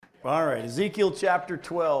All right, Ezekiel chapter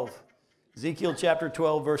 12. Ezekiel chapter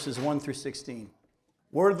 12, verses 1 through 16.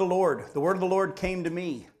 Word of the Lord came to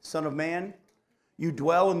me, Son of man. You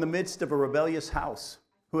dwell in the midst of a rebellious house,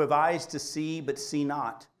 who have eyes to see but see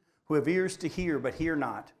not, who have ears to hear but hear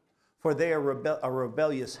not, for they are a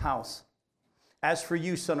rebellious house. As for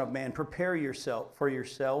you, Son of man, prepare yourself for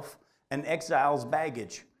yourself an exile's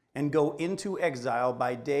baggage, and go into exile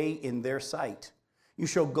by day in their sight. You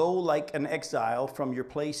shall go like an exile from your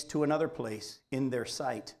place to another place in their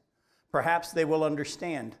sight. Perhaps they will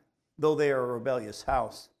understand, though they are a rebellious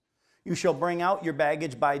house. You shall bring out your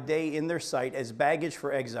baggage by day in their sight as baggage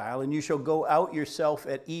for exile, and you shall go out yourself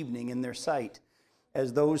at evening in their sight,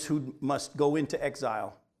 as those who must go into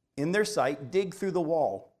exile. In their sight, dig through the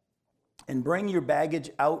wall, and bring your baggage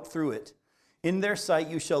out through it. In their sight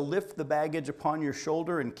you shall lift the baggage upon your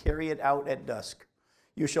shoulder and carry it out at dusk.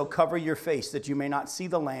 You shall cover your face that you may not see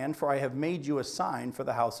the land, for I have made you a sign for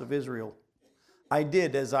the house of Israel. I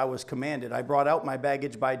did as I was commanded. I brought out my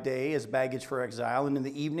baggage by day as baggage for exile, and in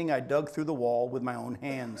the evening I dug through the wall with my own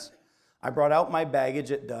hands. I brought out my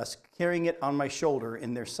baggage at dusk, carrying it on my shoulder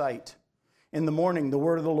in their sight. In the morning the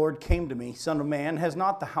word of the Lord came to me, Son of man, has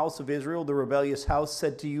not the house of Israel, the rebellious house,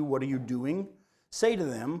 said to you, what are you doing? Say to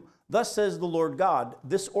them, thus says the Lord God,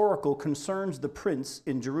 this oracle concerns the prince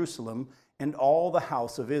in Jerusalem and all the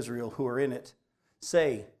house of Israel who are in it.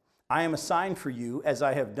 Say, I am a sign for you, as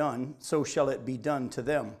I have done, so shall it be done to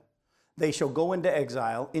them. They shall go into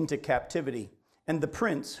exile, into captivity, and the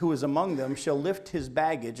prince who is among them shall lift his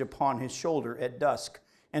baggage upon his shoulder at dusk,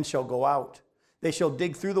 and shall go out. They shall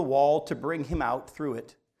dig through the wall to bring him out through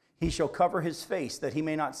it. He shall cover his face, that he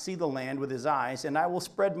may not see the land with his eyes, and I will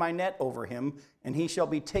spread my net over him, and he shall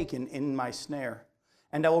be taken in my snare.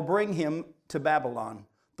 And I will bring him to Babylon,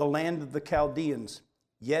 the land of the Chaldeans,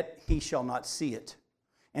 yet he shall not see it.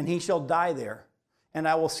 And he shall die there. And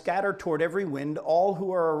I will scatter toward every wind all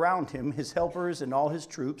who are around him, his helpers and all his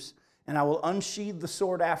troops, and I will unsheathe the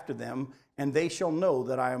sword after them, and they shall know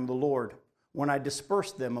that I am the Lord, when I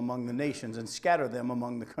disperse them among the nations and scatter them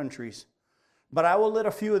among the countries. But I will let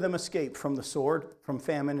a few of them escape from the sword, from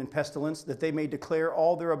famine and pestilence, that they may declare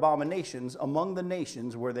all their abominations among the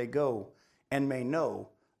nations where they go, and may know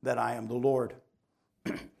that I am the Lord.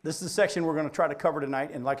 This is the section we're going to try to cover tonight,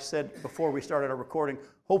 and like I said before we started our recording,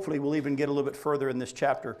 hopefully we'll even get a little bit further in this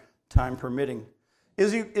chapter, time permitting.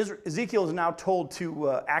 Ezekiel is now told to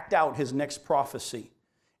act out his next prophecy,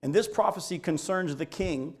 and this prophecy concerns the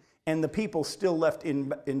king and the people still left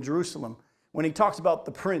in Jerusalem. When he talks about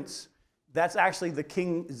the prince, that's actually the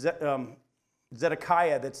king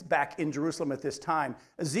Zedekiah that's back in Jerusalem at this time.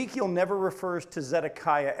 Ezekiel never refers to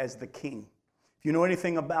Zedekiah as the king. If you know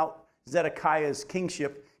anything about Zedekiah's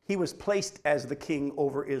kingship, he was placed as the king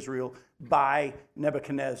over Israel by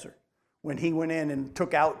Nebuchadnezzar. When he went in and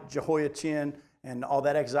took out Jehoiachin and all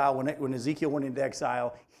that exile, when Ezekiel went into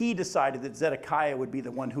exile, he decided that Zedekiah would be the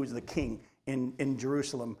one who was the king in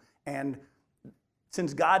Jerusalem. And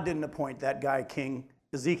since God didn't appoint that guy king,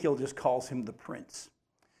 Ezekiel just calls him the prince.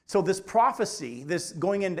 So this prophecy, this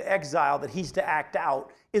going into exile that he's to act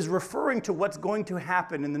out, is referring to what's going to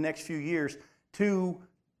happen in the next few years to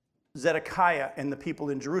Zedekiah and the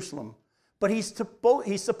people in Jerusalem. But he's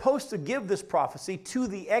supposed to give this prophecy to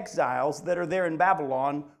the exiles that are there in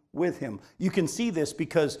Babylon with him. You can see this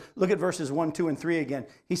because look at verses 1, 2, and 3 again.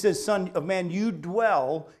 He says, Son of man, you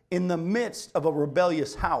dwell in the midst of a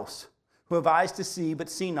rebellious house, who have eyes to see but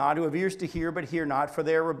see not, who have ears to hear but hear not, for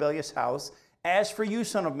they are a rebellious house. As for you,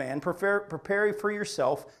 son of man, prepare for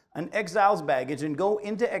yourself an exile's baggage, and go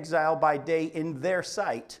into exile by day in their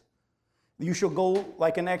sight. You shall go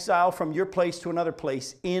like an exile from your place to another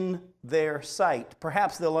place in their sight.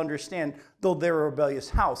 Perhaps they'll understand, though they're a rebellious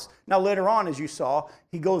house. Now later on, as you saw,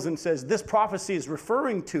 he goes and says, this prophecy is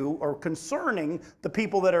referring to or concerning the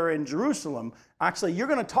people that are in Jerusalem. Actually, you're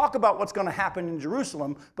going to talk about what's going to happen in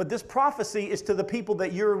Jerusalem, but this prophecy is to the people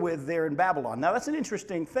that you're with there in Babylon. Now that's an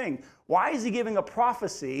interesting thing. Why is he giving a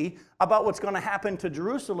prophecy about what's going to happen to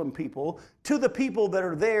Jerusalem people to the people that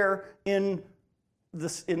are there in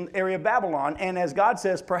the area of Babylon? And as God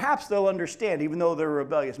says, perhaps they'll understand, even though they're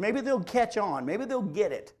rebellious. Maybe they'll catch on. Maybe they'll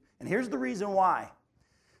get it. And here's the reason why.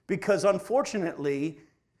 Because unfortunately,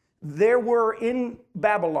 there were in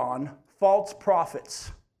Babylon false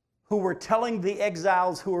prophets who were telling the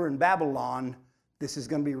exiles who were in Babylon, this is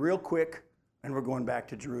going to be real quick, and we're going back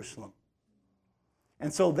to Jerusalem.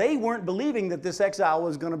 And so they weren't believing that this exile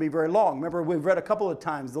was going to be very long. Remember, we've read a couple of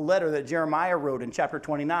times the letter that Jeremiah wrote in chapter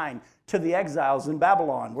 29 to the exiles in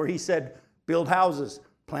Babylon, where he said, build houses,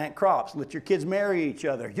 plant crops, let your kids marry each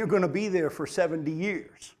other. You're going to be there for 70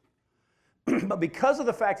 years. But because of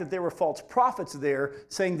the fact that there were false prophets there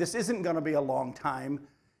saying this isn't going to be a long time,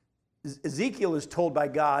 Ezekiel is told by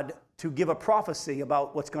God to give a prophecy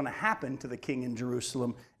about what's going to happen to the king in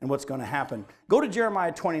Jerusalem and what's going to happen. Go to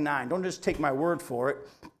Jeremiah 29. Don't just take my word for it.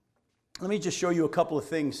 Let me just show you a couple of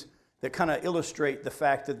things that kind of illustrate the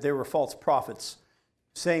fact that there were false prophets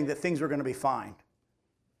saying that things were going to be fine.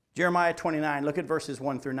 Jeremiah 29, look at verses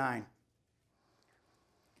 1 through 9.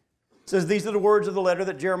 It says, "These are the words of the letter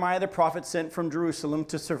that Jeremiah the prophet sent from Jerusalem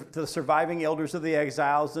to the surviving elders of the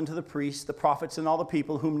exiles and to the priests, the prophets, and all the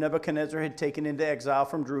people whom Nebuchadnezzar had taken into exile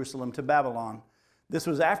from Jerusalem to Babylon. This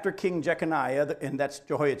was after King Jeconiah, and that's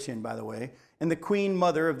Jehoiachin, by the way, and the queen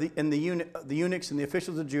mother of the eunuchs and the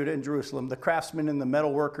officials of Judah and Jerusalem, the craftsmen and the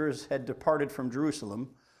metal workers had departed from Jerusalem.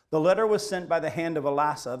 The letter was sent by the hand of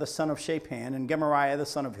Elasah, the son of Shaphan, and Gemariah, the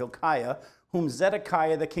son of Hilkiah, whom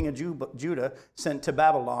Zedekiah, the king of Judah, sent to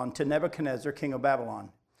Babylon, to Nebuchadnezzar, king of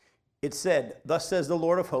Babylon. It said, 'Thus says the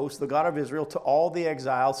Lord of hosts, the God of Israel, to all the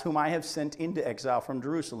exiles whom I have sent into exile from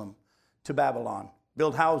Jerusalem to Babylon.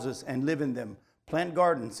 Build houses and live in them. Plant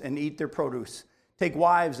gardens and eat their produce. Take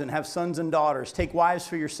wives and have sons and daughters. Take wives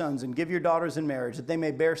for your sons and give your daughters in marriage, that they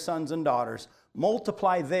may bear sons and daughters.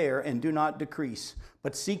 Multiply there and do not decrease.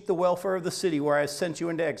 But seek the welfare of the city where I have sent you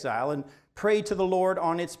into exile, and pray to the Lord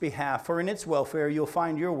on its behalf, for in its welfare you'll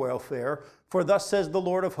find your welfare. For thus says the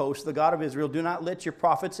Lord of hosts, the God of Israel, do not let your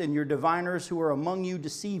prophets and your diviners who are among you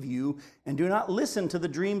deceive you, and do not listen to the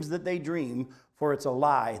dreams that they dream, for it's a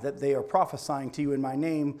lie that they are prophesying to you in my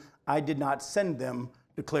name. I did not send them,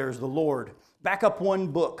 declares the Lord.'" Back up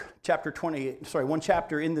one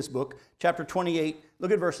chapter in this book, chapter 28,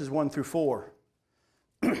 look at verses 1 through 4.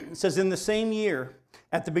 It says, "In the same year,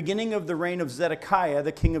 at the beginning of the reign of Zedekiah,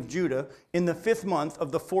 the king of Judah, in the 5th month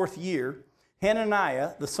of the 4th year,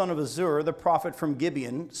 Hananiah, the son of Azur, the prophet from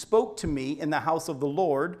Gibeon, spoke to me in the house of the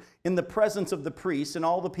Lord, in the presence of the priests and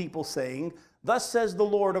all the people, saying, 'Thus says the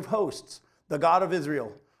Lord of hosts, the God of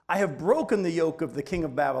Israel, I have broken the yoke of the king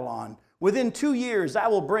of Babylon. Within 2 years I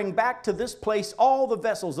will bring back to this place all the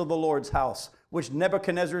vessels of the Lord's house, which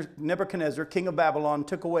Nebuchadnezzar, king of Babylon,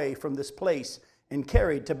 took away from this place and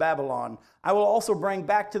carried to Babylon. I will also bring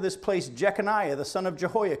back to this place Jeconiah, the son of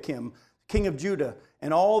Jehoiakim, king of Judah,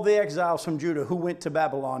 and all the exiles from Judah who went to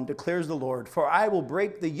Babylon, declares the Lord, for I will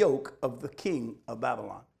break the yoke of the king of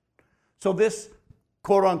Babylon.'" So this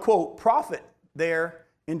quote-unquote prophet there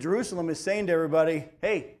in Jerusalem is saying to everybody,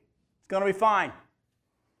 hey, it's going to be fine.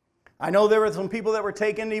 I know there were some people that were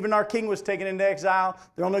taken, even our king was taken into exile.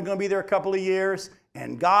 They're only going to be there a couple of years,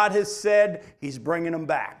 and God has said he's bringing them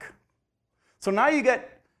back. So now you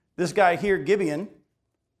get this guy here, Hananiah,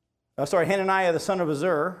 the son of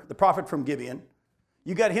Azur, the prophet from Gibeon.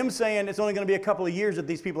 You got him saying it's only going to be a couple of years that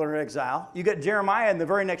these people are in exile. You got Jeremiah in the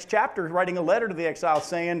very next chapter writing a letter to the exiles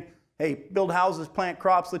saying, hey, build houses, plant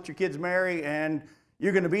crops, let your kids marry, and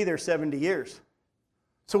you're going to be there 70 years.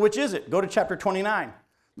 So which is it? Go to chapter 29.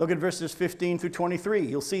 Look at verses 15 through 23.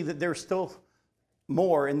 You'll see that there's still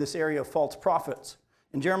more in this area of false prophets.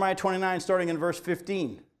 In Jeremiah 29, starting in verse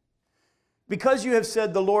 15. "Because you have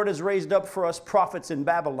said, the Lord has raised up for us prophets in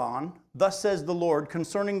Babylon, thus says the Lord,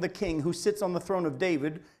 concerning the king who sits on the throne of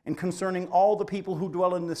David, and concerning all the people who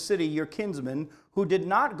dwell in the city, your kinsmen, who did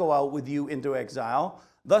not go out with you into exile,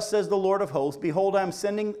 thus says the Lord of hosts, behold, I am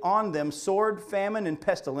sending on them sword, famine, and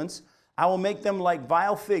pestilence. I will make them like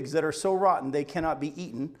vile figs that are so rotten they cannot be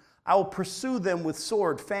eaten. I will pursue them with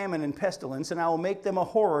sword, famine, and pestilence, and I will make them a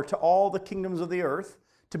horror to all the kingdoms of the earth,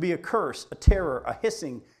 to be a curse, a terror, a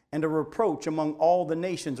hissing, and a reproach among all the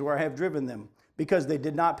nations where I have driven them, because they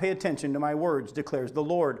did not pay attention to my words, declares the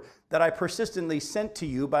Lord, that I persistently sent to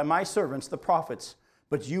you by my servants the prophets,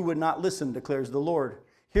 but you would not listen, declares the Lord.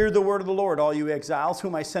 Hear the word of the Lord, all you exiles,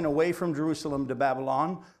 whom I sent away from Jerusalem to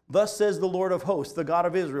Babylon. Thus says the Lord of hosts, the God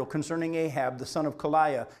of Israel, concerning Ahab, the son of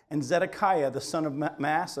Kaliah, and Zedekiah, the son of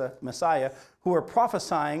Messiah, who are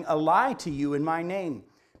prophesying a lie to you in my name.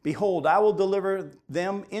 Behold, I will deliver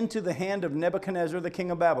them into the hand of Nebuchadnezzar, the king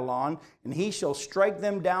of Babylon, and he shall strike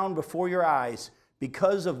them down before your eyes.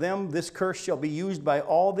 Because of them, this curse shall be used by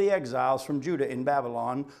all the exiles from Judah in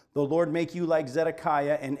Babylon. The Lord make you like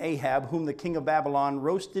Zedekiah and Ahab, whom the king of Babylon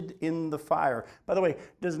roasted in the fire." By the way,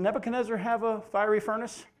 does Nebuchadnezzar have a fiery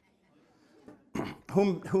furnace?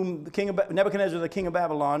 whom Nebuchadnezzar, the king of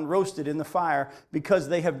Babylon, roasted in the fire, because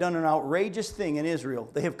they have done an outrageous thing in Israel.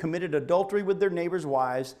 They have committed adultery with their neighbors'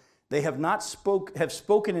 wives. They have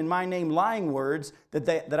spoken in my name lying words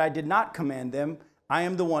that I did not command them. I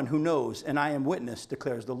am the one who knows, and I am witness,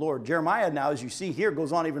 declares the Lord. Jeremiah now, as you see here,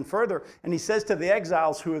 goes on even further, and he says to the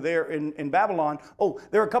exiles who are there in Babylon, oh,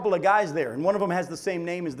 there are a couple of guys there, and one of them has the same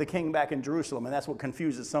name as the king back in Jerusalem, and that's what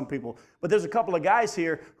confuses some people. But there's a couple of guys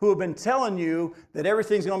here who have been telling you that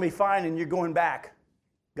everything's going to be fine and you're going back.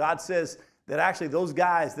 God says that actually those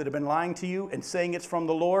guys that have been lying to you and saying it's from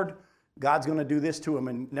the Lord, God's going to do this to them,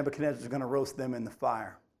 and Nebuchadnezzar is going to roast them in the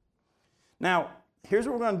fire. Now, here's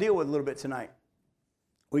what we're going to deal with a little bit tonight.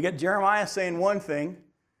 We got Jeremiah saying one thing,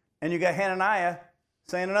 and you got Hananiah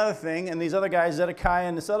saying another thing, and these other guys, Zedekiah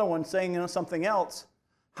and this other one, saying something else.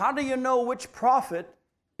 How do you know which prophet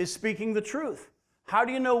is speaking the truth? How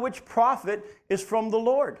do you know which prophet is from the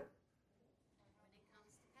Lord?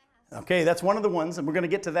 Okay, that's one of the ones, and we're going to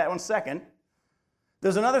get to that one second.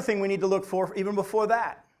 There's another thing we need to look for even before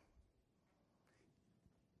that.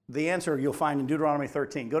 The answer you'll find in Deuteronomy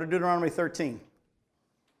 13. Go to Deuteronomy 13.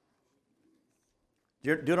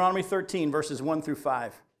 Deuteronomy 13, verses 1 through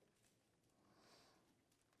 5.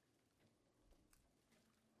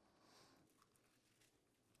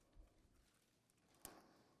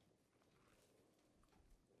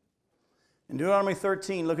 In Deuteronomy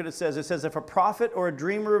 13, look at what it says. It says, if a prophet or a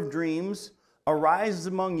dreamer of dreams arises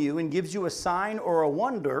among you and gives you a sign or a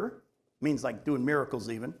wonder, means like doing miracles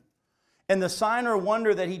even, and the sign or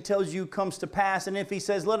wonder that he tells you comes to pass, and if he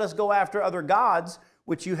says, let us go after other gods,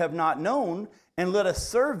 which you have not known, and let us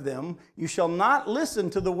serve them, you shall not listen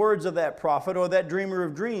to the words of that prophet or that dreamer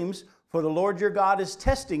of dreams, for the Lord your God is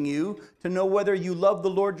testing you to know whether you love the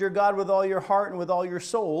Lord your God with all your heart and with all your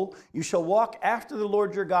soul. You shall walk after the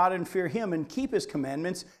Lord your God and fear him and keep his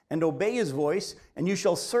commandments and obey his voice, and you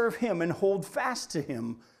shall serve him and hold fast to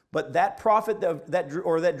him. But that prophet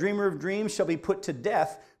that dreamer of dreams shall be put to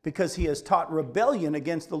death, because he has taught rebellion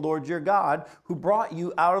against the Lord your God, who brought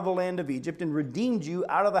you out of the land of Egypt and redeemed you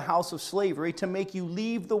out of the house of slavery, to make you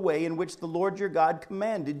leave the way in which the Lord your God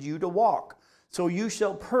commanded you to walk. So you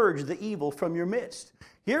shall purge the evil from your midst.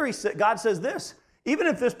 Here God says this, even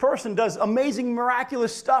if this person does amazing,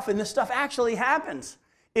 miraculous stuff, and this stuff actually happens,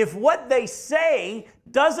 if what they say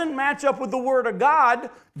doesn't match up with the Word of God,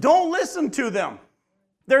 don't listen to them.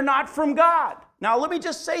 They're not from God. Now, let me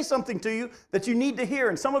just say something to you that you need to hear.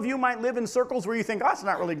 And some of you might live in circles where you think, oh, that's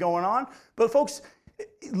not really going on. But folks,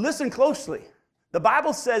 listen closely. The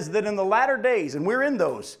Bible says that in the latter days, and we're in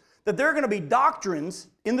those, that there are going to be doctrines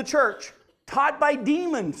in the church taught by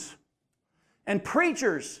demons. And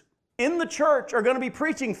preachers in the church are going to be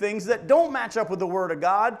preaching things that don't match up with the Word of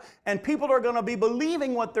God. And people are going to be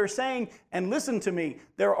believing what they're saying. And listen to me,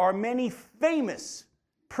 there are many famous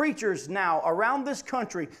preachers now around this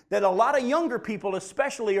country that a lot of younger people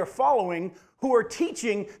especially are following, who are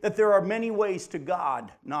teaching that there are many ways to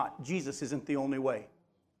God, not Jesus isn't the only way.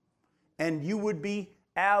 And you would be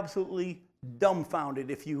absolutely dumbfounded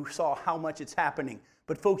if you saw how much it's happening.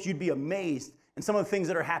 But folks, you'd be amazed. And some of the things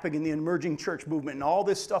that are happening in the emerging church movement and all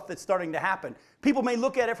this stuff that's starting to happen. People may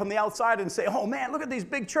look at it from the outside and say, oh man, look at these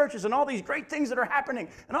big churches and all these great things that are happening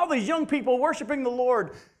and all these young people worshiping the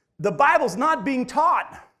Lord. The Bible's not being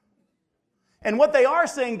taught. And what they are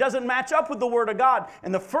saying doesn't match up with the Word of God.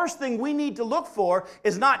 And the first thing we need to look for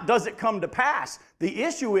is not, does it come to pass? The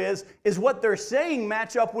issue is what they're saying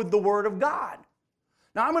match up with the Word of God?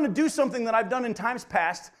 Now, I'm going to do something that I've done in times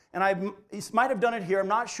past, and I might have done it here, I'm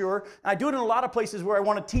not sure. And I do it in a lot of places where I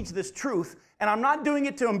want to teach this truth, and I'm not doing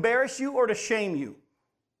it to embarrass you or to shame you.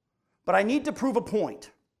 But I need to prove a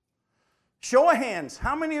point. Show of hands,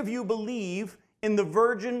 how many of you believe in the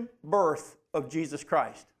virgin birth of Jesus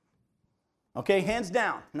Christ? Okay, hands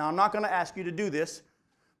down. Now, I'm not going to ask you to do this,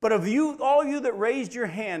 but of you, all you that raised your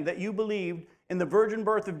hand that you believed in the virgin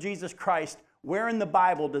birth of Jesus Christ, where in the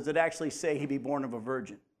Bible does it actually say he be born of a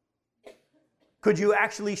virgin? Could you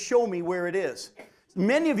actually show me where it is?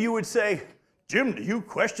 Many of you would say, Jim, do you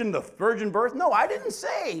question the virgin birth? No, I didn't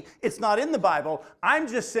say it's not in the Bible. I'm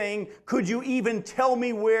just saying, could you even tell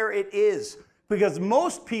me where it is? Because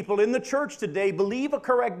most people in the church today believe a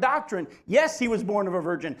correct doctrine. Yes, he was born of a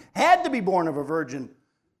virgin, had to be born of a virgin.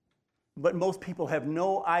 But most people have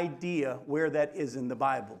no idea where that is in the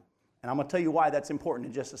Bible. And I'm going to tell you why that's important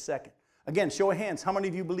in just a second. Again, show of hands. How many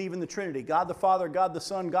of you believe in the Trinity? God the Father, God the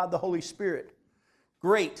Son, God the Holy Spirit.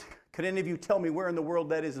 Great. Could any of you tell me where in the world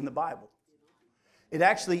that is in the Bible? It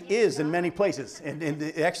actually is in many places.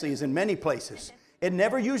 It actually is in many places. It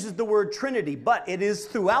never uses the word Trinity, but it is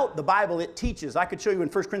throughout the Bible it teaches. I could show you in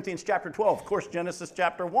 1 Corinthians chapter 12, of course, Genesis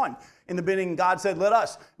chapter 1. In the beginning, God said, let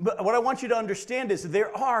us. But what I want you to understand is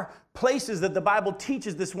there are places that the Bible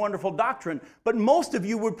teaches this wonderful doctrine. But most of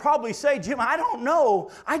you would probably say, Jim, I don't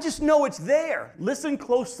know. I just know it's there. Listen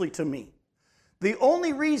closely to me. The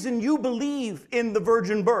only reason you believe in the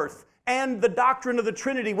virgin birth and the doctrine of the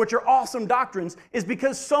Trinity, which are awesome doctrines, is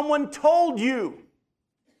because someone told you.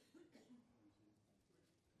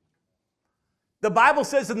 The Bible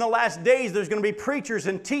says in the last days there's going to be preachers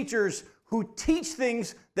and teachers who teach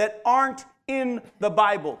things that aren't in the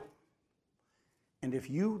Bible. And if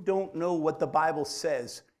you don't know what the Bible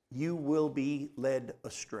says, you will be led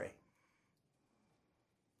astray.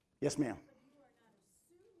 Yes, ma'am.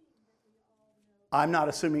 I'm not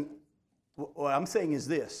assuming. What I'm saying is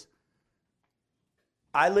this.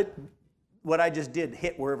 I let what I just did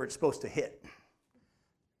hit wherever it's supposed to hit.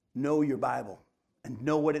 Know your Bible and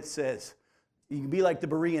know what it says. You can be like the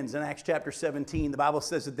Bereans in Acts chapter 17. The Bible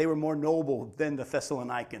says that they were more noble than the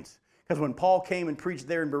Thessalonians. Because when Paul came and preached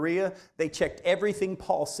there in Berea, they checked everything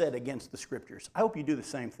Paul said against the Scriptures. I hope you do the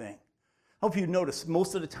same thing. I hope you notice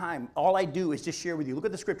most of the time, all I do is just share with you, look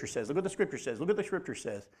what the Scripture says, look what the Scripture says, look what the Scripture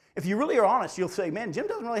says. If you really are honest, you'll say, man, Jim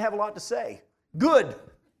doesn't really have a lot to say. Good.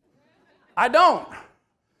 I don't.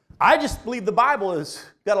 I just believe the Bible has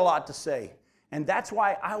got a lot to say. And that's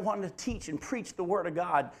why I want to teach and preach the Word of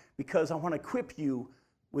God, because I want to equip you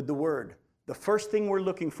with the Word. The first thing we're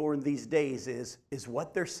looking for in these days is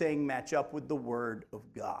what they're saying match up with the Word of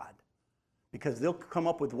God. Because they'll come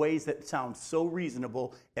up with ways that sound so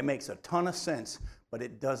reasonable, it makes a ton of sense, but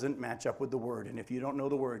it doesn't match up with the Word. And if you don't know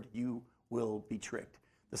the Word, you will be tricked.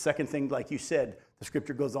 The second thing, like you said, the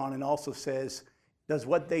Scripture goes on and also says, does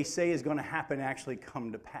what they say is going to happen actually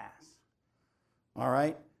come to pass? All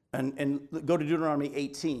right? And go to Deuteronomy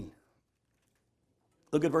 18.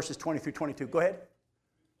 Look at verses 20 through 22. Go ahead.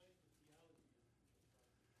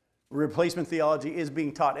 Replacement theology is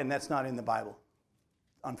being taught, and that's not in the Bible.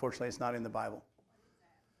 Unfortunately, it's not in the Bible.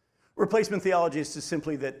 Replacement theology is just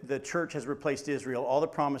simply that the church has replaced Israel. All the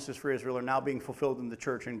promises for Israel are now being fulfilled in the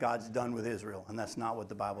church, and God's done with Israel, and that's not what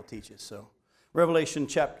the Bible teaches. So,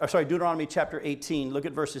 Deuteronomy chapter 18. Look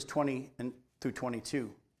at verses 20 through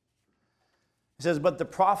 22. It says, but the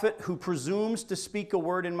prophet who presumes to speak a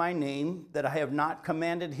word in my name that I have not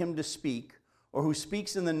commanded him to speak, or who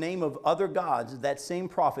speaks in the name of other gods, that same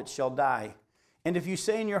prophet shall die. And if you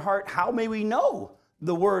say in your heart, how may we know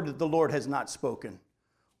the word that the Lord has not spoken?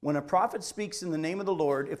 When a prophet speaks in the name of the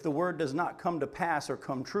Lord, if the word does not come to pass or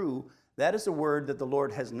come true, that is a word that the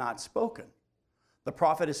Lord has not spoken. The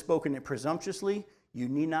prophet has spoken it presumptuously. You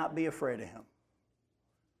need not be afraid of him.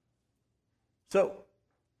 So,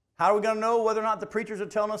 how are we going to know whether or not the preachers are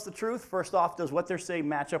telling us the truth? First off, does what they're saying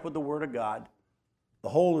match up with the Word of God? The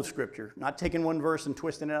whole of Scripture, not taking one verse and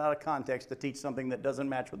twisting it out of context to teach something that doesn't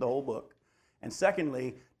match with the whole book. And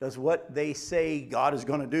secondly, does what they say God is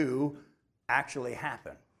going to do actually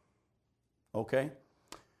happen? Okay?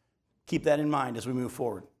 Keep that in mind as we move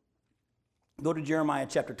forward. Go to Jeremiah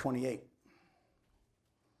chapter 28.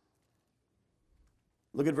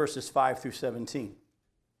 Look at verses 5 through 17.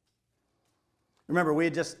 Remember,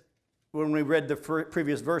 when we read the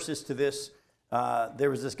previous verses to this, there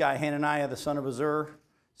was this guy, Hananiah, the son of Azur,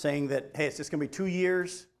 saying that, hey, it's just going to be 2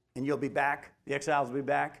 years and you'll be back. The exiles will be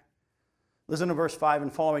back. Listen to verse 5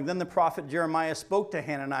 and following. Then the prophet Jeremiah spoke to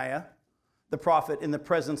Hananiah, the prophet, in the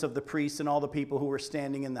presence of the priests and all the people who were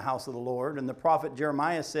standing in the house of the Lord. And the prophet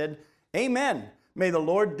Jeremiah said, Amen. May the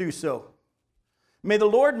Lord do so. May the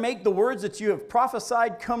Lord make the words that you have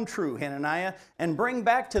prophesied come true, Hananiah, and bring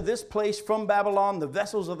back to this place from Babylon the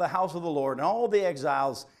vessels of the house of the Lord and all the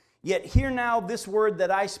exiles. Yet hear now this word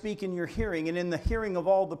that I speak in your hearing and in the hearing of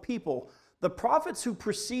all the people. The prophets who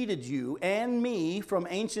preceded you and me from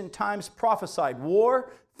ancient times prophesied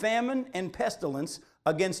war, famine, and pestilence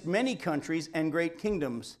against many countries and great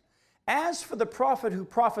kingdoms. As for the prophet who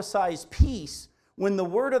prophesies peace, when the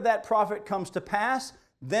word of that prophet comes to pass,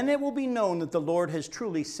 then it will be known that the Lord has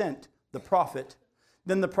truly sent the prophet.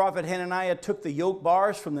 Then the prophet Hananiah took the yoke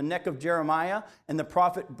bars from the neck of Jeremiah, and the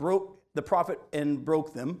prophet broke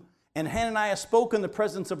them. And Hananiah spoke in the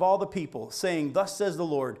presence of all the people, saying, Thus says the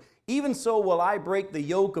Lord, even so will I break the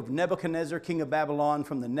yoke of Nebuchadnezzar, king of Babylon,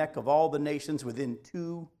 from the neck of all the nations within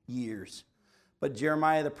 2 years. But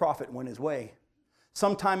Jeremiah the prophet went his way.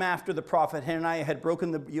 Sometime after the prophet Hananiah had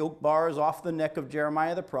broken the yoke bars off the neck of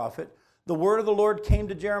Jeremiah the prophet, the word of the Lord came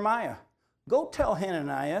to Jeremiah. Go tell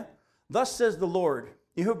Hananiah, thus says the Lord,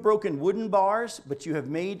 you have broken wooden bars, but you have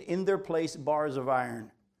made in their place bars of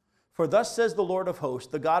iron. For thus says the Lord of hosts,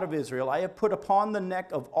 the God of Israel, I have put upon the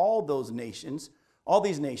neck of all these nations,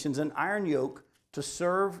 an iron yoke to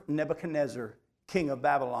serve Nebuchadnezzar, king of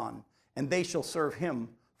Babylon, and they shall serve him.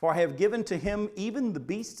 For I have given to him even the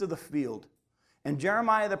beasts of the field. And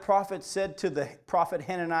Jeremiah the prophet said to the prophet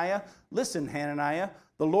Hananiah, Listen, Hananiah,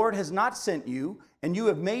 the Lord has not sent you, and you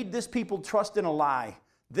have made this people trust in a lie.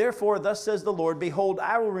 Therefore, thus says the Lord, behold,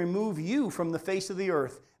 I will remove you from the face of the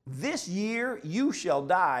earth. This year you shall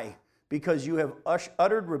die, because you have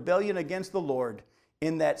uttered rebellion against the Lord.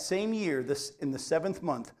 In that same year, in the 7th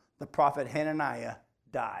month, the prophet Hananiah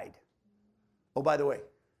died. Oh, by the way,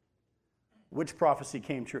 which prophecy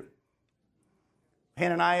came true?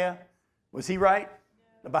 Hananiah, was he right?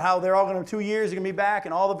 About how they're all going to, 2 years, they're going to be back,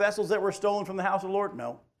 and all the vessels that were stolen from the house of the Lord?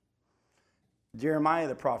 No. Jeremiah,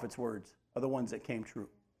 the prophet's words, are the ones that came true.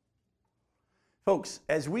 Folks,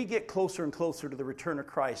 as we get closer and closer to the return of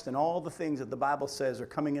Christ and all the things that the Bible says are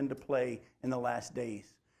coming into play in the last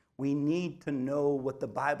days, we need to know what the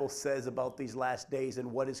Bible says about these last days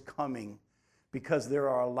and what is coming, because there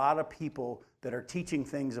are a lot of people that are teaching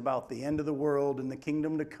things about the end of the world and the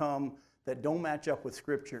kingdom to come that don't match up with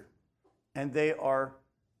Scripture. And they are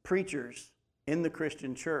preachers in the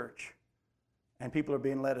Christian church, and people are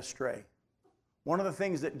being led astray. One of the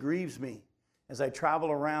things that grieves me as I travel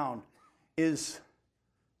around is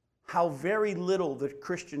how very little the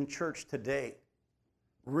Christian church today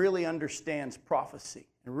really understands prophecy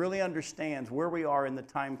and really understands where we are in the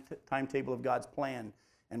timetable of God's plan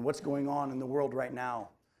and what's going on in the world right now.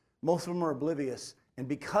 Most of them are oblivious, and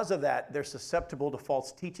because of that, they're susceptible to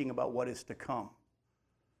false teaching about what is to come.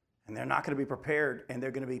 And they're not going to be prepared, and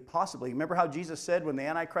they're going to be possibly, remember how Jesus said when the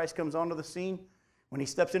Antichrist comes onto the scene? When he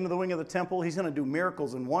steps into the wing of the temple, he's going to do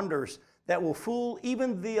miracles and wonders that will fool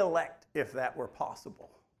even the elect, if that were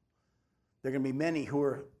possible. There are going to be many who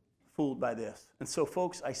are fooled by this. And so,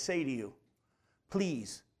 folks, I say to you,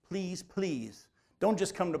 please, please, please, don't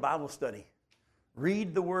just come to Bible study.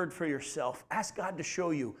 Read the Word for yourself. Ask God to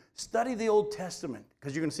show you. Study the Old Testament,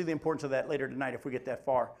 because you're going to see the importance of that later tonight if we get that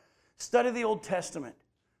far. Study the Old Testament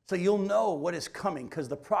so you'll know what is coming, because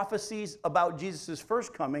the prophecies about Jesus'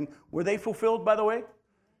 first coming, were they fulfilled, by the way?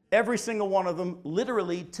 Every single one of them,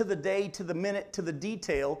 literally to the day, to the minute, to the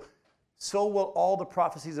detail. So will all the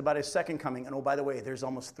prophecies about his second coming. And oh, by the way, there's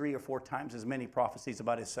almost 3 or 4 times as many prophecies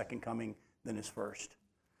about his second coming than his first.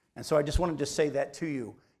 And so I just wanted to say that to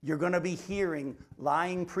you. You're going to be hearing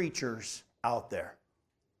lying preachers out there.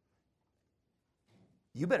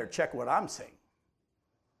 You better check what I'm saying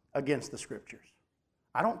against the Scriptures.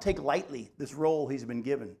 I don't take lightly this role he's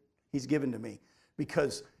given to me,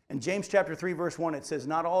 because in James chapter 3, verse 1, it says,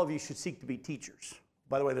 not all of you should seek to be teachers.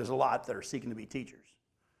 By the way, there's a lot that are seeking to be teachers.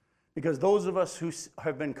 Because those of us who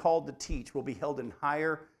have been called to teach will be held in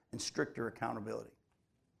higher and stricter accountability.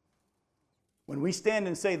 When we stand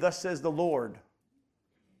and say, thus says the Lord,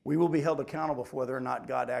 we will be held accountable for whether or not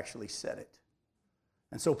God actually said it.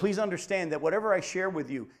 And so please understand that whatever I share with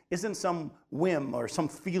you isn't some whim or some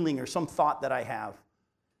feeling or some thought that I have.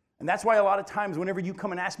 And that's why a lot of times whenever you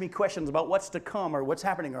come and ask me questions about what's to come or what's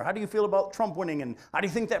happening or how do you feel about Trump winning and how do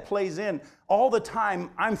you think that plays in, all the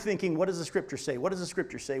time I'm thinking, what does the Scripture say? What does the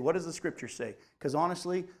Scripture say? What does the Scripture say? Because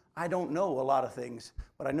honestly, I don't know a lot of things,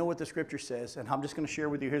 but I know what the Scripture says, and I'm just going to share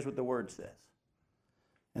with you, here's what the Word says.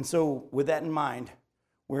 And so with that in mind,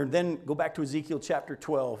 we're then go back to Ezekiel chapter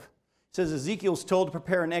 12. It says Ezekiel's told to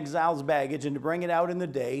prepare an exile's baggage and to bring it out in the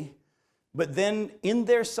day. But then in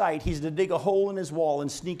their sight, he's to dig a hole in his wall and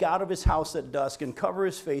sneak out of his house at dusk and cover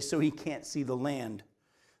his face so he can't see the land.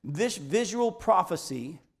 This visual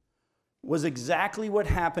prophecy was exactly what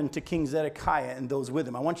happened to King Zedekiah and those with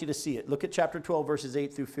him. I want you to see it. Look at chapter 12, verses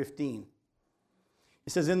 8 through 15.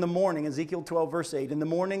 It says, in the morning, Ezekiel 12, verse 8, in the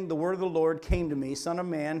morning the word of the Lord came to me, Son of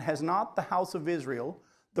man, has not the house of Israel,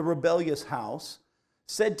 the rebellious house,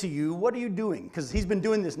 said to you, what are you doing? Because he's been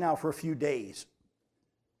doing this now for a few days.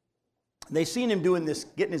 They seen him doing this,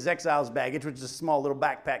 getting his exile's baggage, which is a small little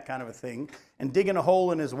backpack kind of a thing, and digging a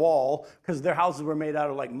hole in his wall, because their houses were made out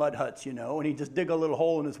of like mud huts, you know, and he'd just dig a little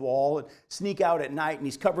hole in his wall and sneak out at night, and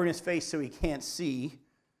he's covering his face so he can't see.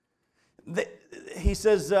 He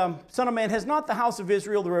says, Son of man, has not the house of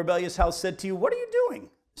Israel, the rebellious house, said to you, what are you doing?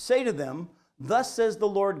 Say to them, thus says the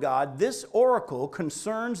Lord God, this oracle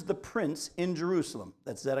concerns the prince in Jerusalem,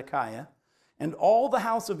 that's Zedekiah, and all the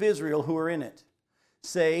house of Israel who are in it.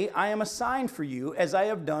 Say, I am a sign for you, as I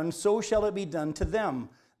have done, so shall it be done to them.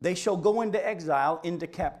 They shall go into exile, into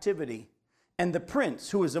captivity. And the prince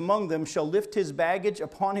who is among them shall lift his baggage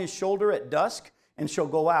upon his shoulder at dusk, and shall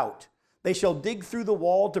go out. They shall dig through the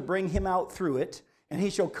wall to bring him out through it, and he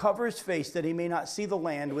shall cover his face that he may not see the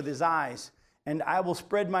land with his eyes. And I will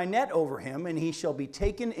spread my net over him, and he shall be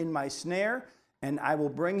taken in my snare, and I will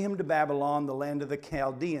bring him to Babylon, the land of the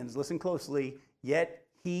Chaldeans. Listen closely, yet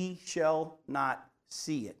he shall not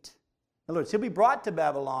see it. In other words, he'll be brought to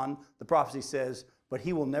Babylon, the prophecy says, but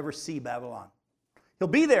he will never see Babylon. He'll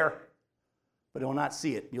be there, but he will not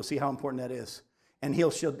see it. You'll see how important that is. And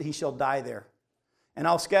he shall die there. And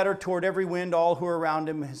I'll scatter toward every wind all who are around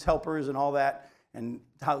him, his helpers and all that. And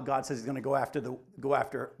how God says he's going to go after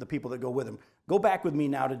the people that go with him. Go back with me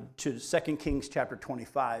now to 2 Kings chapter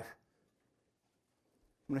 25.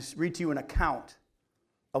 I'm going to read to you an account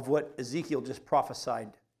of what Ezekiel just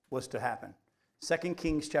prophesied was to happen. 2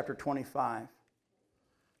 Kings chapter 25.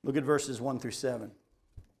 Look at verses 1 through 7.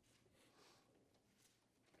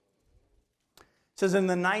 It says, in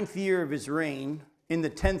the 9th year of his reign, in the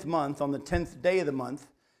 10th month, on the 10th day of the month,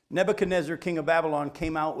 Nebuchadnezzar, king of Babylon,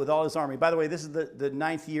 came out with all his army. By the way, this is the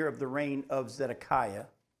 9th year of the reign of Zedekiah.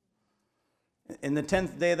 In the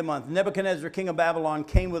 10th day of the month, Nebuchadnezzar, king of Babylon,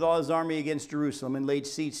 came with all his army against Jerusalem and laid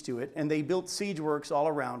siege to it, and they built siege works all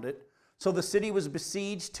around it. So the city was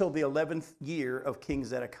besieged till the 11th year of King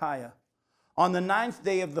Zedekiah. On the 9th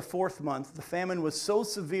day of the 4th month, the famine was so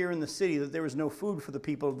severe in the city that there was no food for the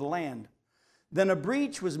people of the land. Then a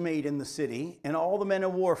breach was made in the city, and all the men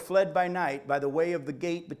of war fled by night by the way of the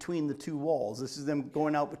gate between the two walls. This is them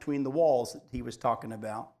going out between the walls that he was talking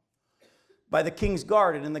about. By the king's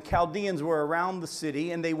garden, and the Chaldeans were around the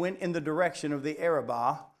city, and they went in the direction of the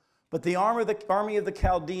Arabah. But the army of the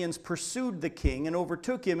Chaldeans pursued the king and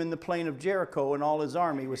overtook him in the plain of Jericho, and all his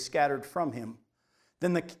army was scattered from him.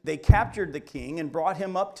 Then they captured the king and brought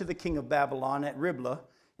him up to the king of Babylon at Riblah,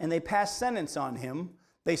 and they passed sentence on him.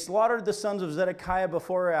 They slaughtered the sons of Zedekiah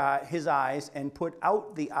before his eyes and put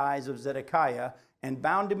out the eyes of Zedekiah and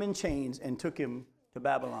bound him in chains and took him to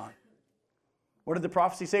Babylon. What did the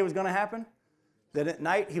prophecy say was going to happen? That at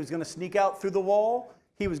night he was going to sneak out through the wall.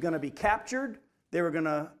 He was going to be captured. They were going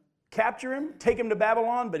to capture him, take him to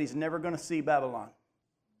Babylon, but he's never going to see Babylon.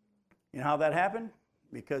 You know how that happened?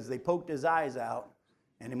 Because they poked his eyes out,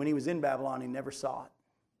 and when he was in Babylon, he never saw it.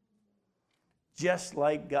 Just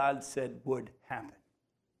like God said would happen.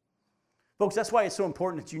 Folks, that's why it's so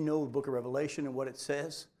important that you know the book of Revelation and what it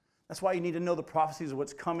says. That's why you need to know the prophecies of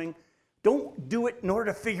what's coming. Don't do it in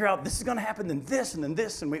order to figure out this is going to happen, then this,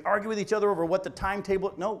 and we argue with each other over what the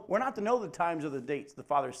timetable. No, we're not to know the times or the dates the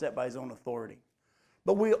Father set by his own authority.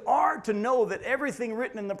 But we are to know that everything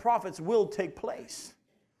written in the prophets will take place.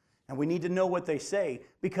 And we need to know what they say,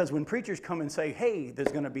 because when preachers come and say, hey,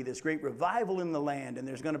 there's going to be this great revival in the land, and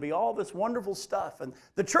there's going to be all this wonderful stuff, and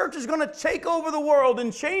the church is going to take over the world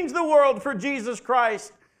and change the world for Jesus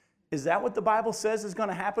Christ. Is that what the Bible says is going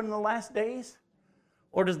to happen in the last days?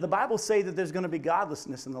 Or does the Bible say that there's going to be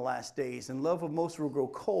godlessness in the last days, and love of most will grow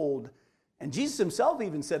cold? And Jesus himself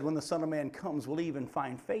even said, when the Son of Man comes, will he even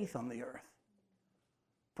find faith on the earth?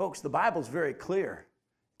 Folks, the Bible's very clear.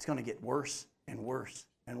 It's going to get worse and worse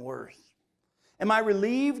and worse. Am I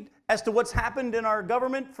relieved as to what's happened in our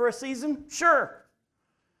government for a season? Sure.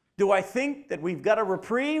 Do I think that we've got a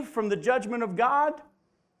reprieve from the judgment of God?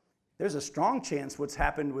 There's a strong chance what's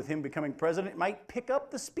happened with him becoming president might pick up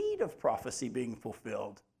the speed of prophecy being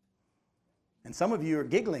fulfilled. And some of you are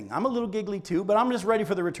giggling. I'm a little giggly too, but I'm just ready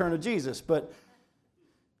for the return of Jesus. But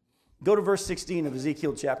go to verse 16 of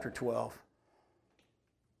Ezekiel chapter 12.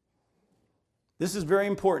 This is a very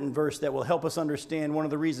important verse that will help us understand one of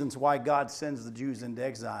the reasons why God sends the Jews into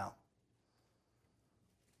exile.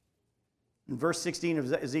 In verse 16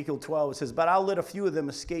 of Ezekiel 12, it says, but I'll let a few of them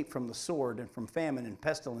escape from the sword and from famine and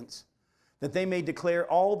pestilence, that they may declare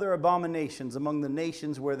all their abominations among the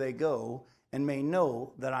nations where they go, and may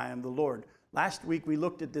know that I am the Lord. Last week we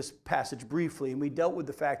looked at this passage briefly, and we dealt with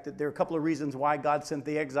the fact that there are a couple of reasons why God sent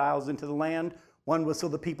the exiles into the land. One was so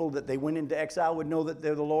the people that they went into exile would know that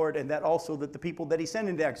they're the Lord, and that also that the people that he sent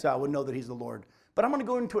into exile would know that he's the Lord. But I'm going to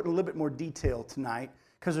go into it in a little bit more detail tonight,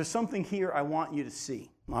 because there's something here I want you to see,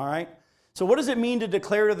 all right? So what does it mean to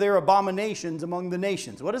declare their abominations among the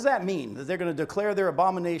nations? What does that mean, that they're going to declare their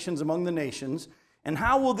abominations among the nations? And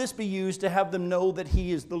how will this be used to have them know that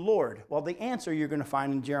he is the Lord? Well, the answer you're going to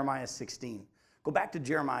find in Jeremiah 16. Go back to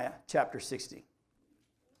Jeremiah chapter 16.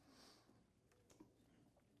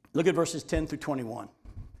 Look at verses 10 through 21.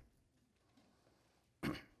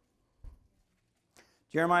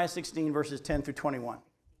 Jeremiah 16, verses 10 through 21.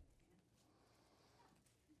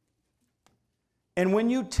 And when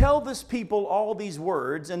you tell this people all these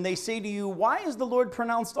words, and they say to you, why has the Lord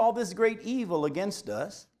pronounced all this great evil against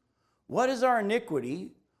us? What is our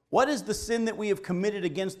iniquity? What is the sin that we have committed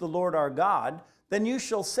against the Lord our God? Then you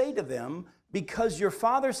shall say to them, because your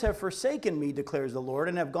fathers have forsaken me, declares the Lord,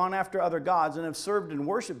 and have gone after other gods, and have served and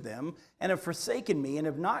worshipped them, and have forsaken me, and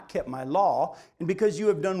have not kept my law, and because you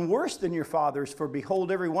have done worse than your fathers, for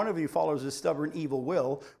behold, every one of you follows a stubborn evil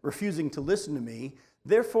will, refusing to listen to me,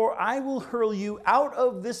 therefore I will hurl you out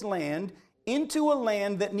of this land into a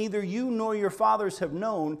land that neither you nor your fathers have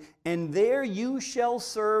known, and there you shall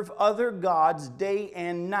serve other gods day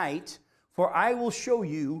and night, for I will show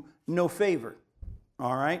you no favor.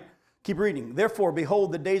 All right? Keep reading. Therefore,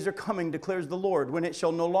 behold, the days are coming, declares the Lord, when it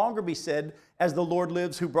shall no longer be said, as the Lord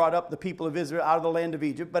lives who brought up the people of Israel out of the land of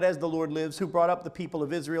Egypt, but as the Lord lives who brought up the people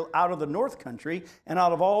of Israel out of the north country and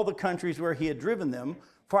out of all the countries where he had driven them.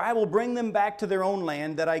 For I will bring them back to their own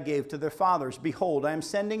land that I gave to their fathers. Behold, I am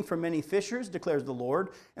sending for many fishers, declares the Lord,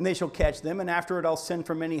 and they shall catch them. And after it I'll send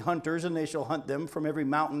for many hunters, and they shall hunt them from every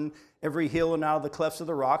mountain, every hill, and out of the clefts of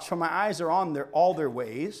the rocks. For my eyes are on all their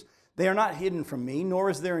ways. They are not hidden from me, nor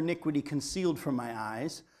is their iniquity concealed from my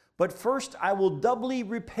eyes. But first I will doubly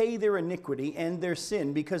repay their iniquity and their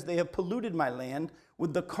sin, because they have polluted my land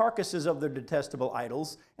with the carcasses of their detestable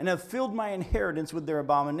idols, and have filled my inheritance with their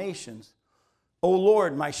abominations. O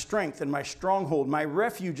Lord, my strength and my stronghold, my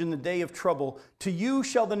refuge in the day of trouble, to you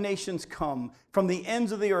shall the nations come from the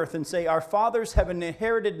ends of the earth and say, our fathers have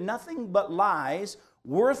inherited nothing but lies,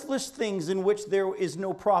 worthless things in which there is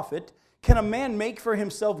no profit. Can a man make for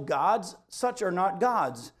himself gods? Such are not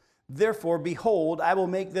gods. Therefore, behold, I will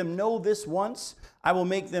make them know this once. I will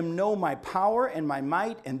make them know my power and my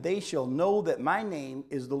might, and they shall know that my name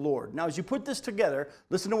is the Lord. Now, as you put this together,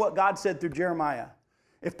 listen to what God said through Jeremiah.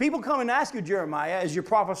 If people come and ask you, Jeremiah, as you're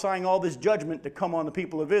prophesying all this judgment to come on the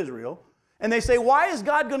people of Israel, and they say, why is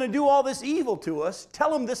God going to do all this evil to us?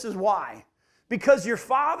 Tell them this is why. Because your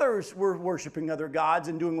fathers were worshiping other gods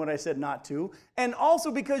and doing what I said not to, and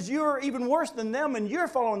also because you're even worse than them and you're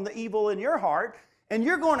following the evil in your heart, and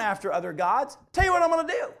you're going after other gods. Tell you what I'm going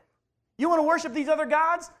to do. You want to worship these other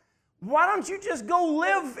gods? Why don't you just go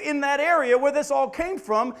live in that area where this all came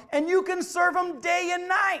from, and you can serve them day and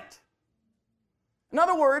night? In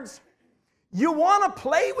other words, you want to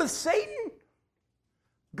play with Satan?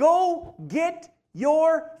 Go get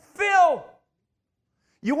your fill.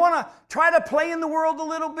 You want to try to play in the world a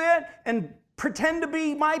little bit and pretend to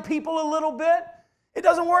be my people a little bit? It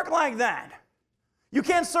doesn't work like that. You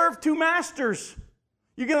can't serve two masters.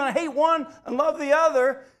 You're going to hate one and love the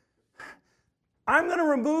other. I'm going to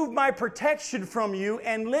remove my protection from you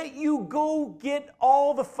and let you go get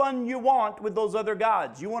all the fun you want with those other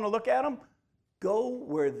gods. You want to look at them? Go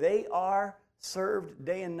where they are served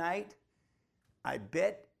day and night. I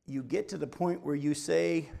bet you get to the point where you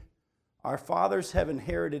say, our fathers have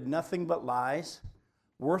inherited nothing but lies,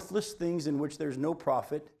 worthless things in which there's no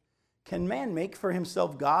profit. Can man make for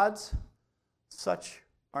himself gods? Such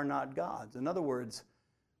are not gods. In other words,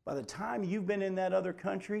 by the time you've been in that other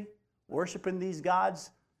country, worshiping these gods,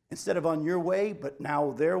 instead of on your way, but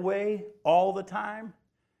now their way all the time,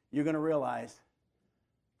 you're going to realize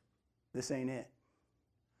this ain't it.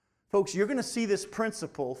 Folks, you're going to see this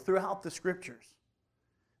principle throughout the scriptures.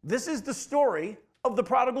 This is the story of the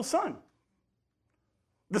prodigal son.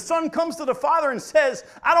 The son comes to the father and says,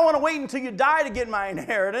 I don't want to wait until you die to get my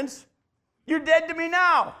inheritance. You're dead to me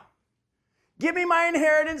now. Give me my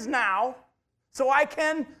inheritance now so I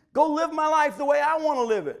can go live my life the way I want to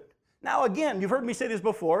live it. Now again, you've heard me say this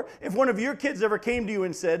before. If one of your kids ever came to you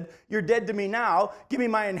and said, you're dead to me now, give me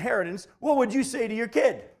my inheritance, what would you say to your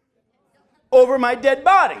kid? Over my dead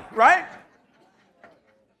body, right?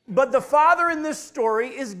 But the father in this story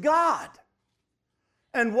is God.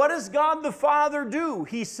 And what does God the Father do?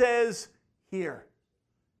 He says, here,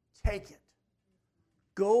 take it.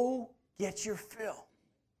 Go get your fill.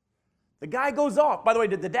 The guy goes off. By the way,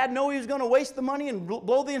 did the dad know he was going to waste the money and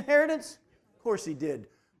blow the inheritance? Of course he did.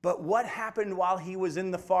 But what happened while he was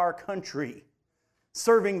in the far country,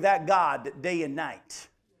 serving that God day and night?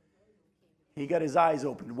 He got his eyes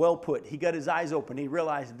opened. Well put. He got his eyes open. He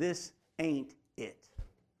realized this ain't it.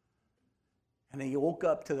 And he woke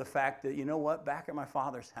up to the fact that, you know what? Back at my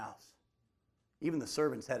father's house, even the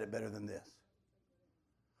servants had it better than this.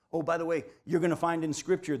 Oh, by the way, you're going to find in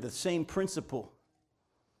Scripture the same principle.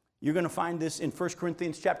 You're going to find this in 1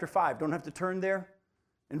 Corinthians chapter 5. Don't have to turn there.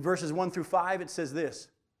 In verses 1 through 5, it says this.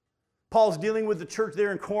 Paul's dealing with the church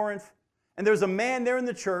there in Corinth, and there's a man there in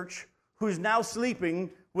the church who's now sleeping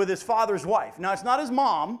with his father's wife. Now, it's not his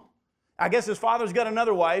mom. I guess his father's got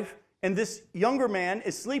another wife, and this younger man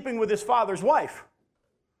is sleeping with his father's wife.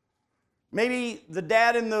 Maybe the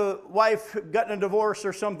dad and the wife got in a divorce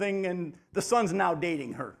or something, and the son's now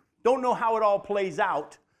dating her. Don't know how it all plays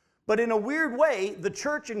out, but in a weird way, the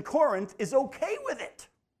church in Corinth is okay with it.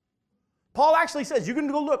 Paul actually says, you can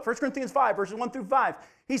go look, 1 Corinthians 5, verses 1 through 5.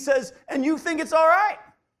 He says, and you think it's all right.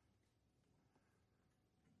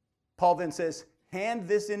 Paul then says, hand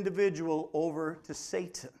this individual over to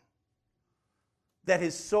Satan, that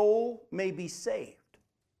his soul may be saved.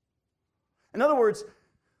 In other words,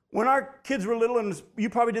 when our kids were little, and you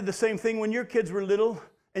probably did the same thing when your kids were little,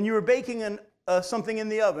 and you were baking something in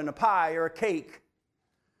the oven, a pie or a cake,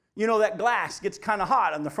 you know that glass gets kind of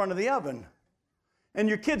hot on the front of the oven. And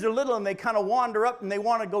your kids are little and they kind of wander up and they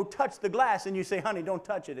want to go touch the glass, and you say, honey, don't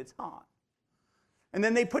touch it, it's hot. And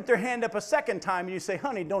then they put their hand up a second time and you say,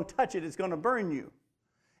 honey, don't touch it, it's going to burn you.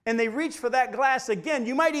 And they reach for that glass again.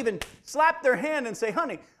 You might even slap their hand and say,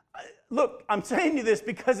 honey, look, I'm saying you this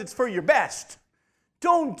because it's for your best.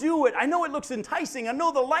 Don't do it. I know it looks enticing. I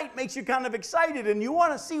know the light makes you kind of excited and you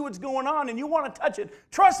want to see what's going on and you want to touch it.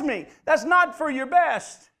 Trust me, that's not for your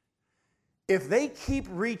best. If they keep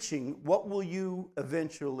reaching, what will you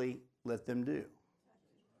eventually let them do?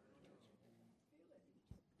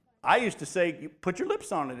 I used to say, put your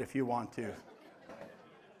lips on it if you want to.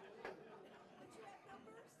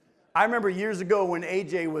 I remember years ago when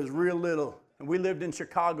AJ was real little, and we lived in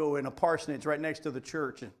Chicago in a parsonage right next to the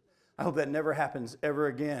church, and I hope that never happens ever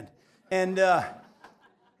again. And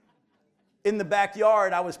in the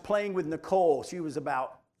backyard, I was playing with Nicole. She was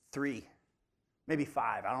about 3, maybe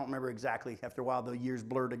 5. I don't remember exactly. After a while, the years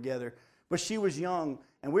blur together. But she was young,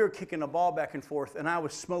 and we were kicking a ball back and forth, and I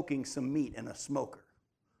was smoking some meat in a smoker.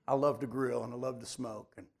 I love to grill, and I love to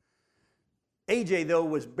smoke. And AJ, though,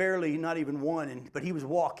 was barely not even 1, but he was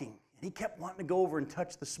walking. And he kept wanting to go over and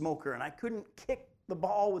touch the smoker, and I couldn't kick the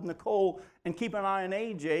ball with Nicole and keep an eye on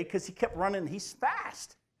AJ because he kept running. He's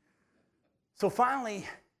fast. So finally,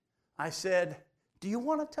 I said, do you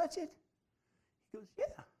want to touch it? He goes,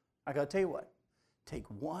 yeah. I got to tell you what, take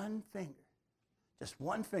one finger, just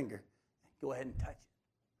one finger, and go ahead and touch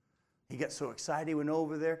it. He got so excited, he went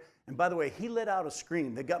over there. And by the way, he let out a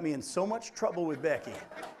scream that got me in so much trouble with Becky.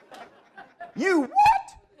 You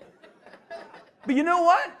what? But you know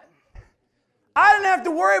what? I didn't have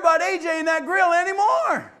to worry about AJ in that grill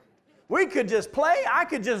anymore. We could just play. I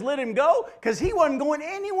could just let him go because he wasn't going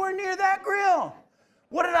anywhere near that grill.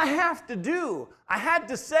 What did I have to do? I had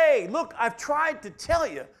to say, look, I've tried to tell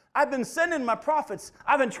you. I've been sending my prophets.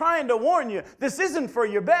 I've been trying to warn you. This isn't for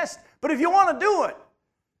your best, but if you want to do it,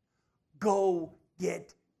 go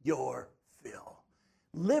get your fill.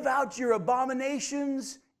 Live out your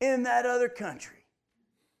abominations in that other country.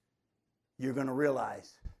 You're going to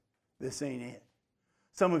realize this ain't it.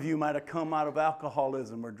 Some of you might have come out of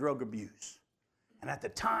alcoholism or drug abuse. And at the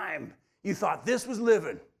time, you thought this was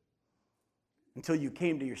living until you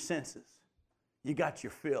came to your senses. You got your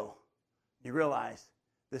fill. You realize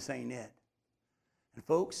this ain't it. And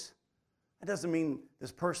folks, that doesn't mean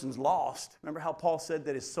this person's lost. Remember how Paul said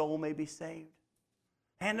that his soul may be saved?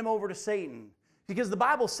 Hand him over to Satan. Because the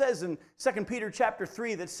Bible says in 2 Peter chapter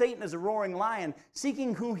 3 that Satan is a roaring lion,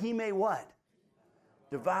 seeking whom he may what?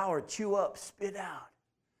 Devour, chew up, spit out.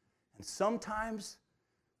 And sometimes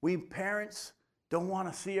we parents don't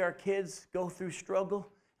want to see our kids go through struggle,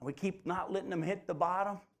 and we keep not letting them hit the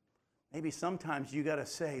bottom. Maybe sometimes you got to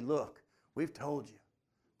say, look, we've told you,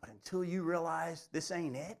 but until you realize this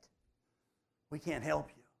ain't it, we can't help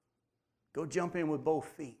you. Go jump in with both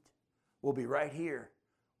feet. We'll be right here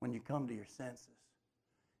when you come to your senses.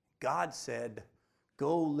 God said,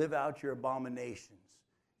 go live out your abominations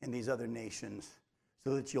in these other nations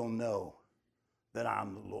so that you'll know that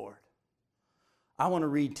I'm the Lord. I want to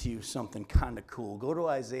read to you something kind of cool. Go to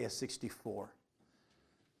Isaiah 64.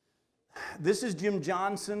 This is Jim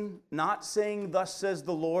Johnson not saying, thus says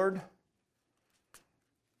the Lord,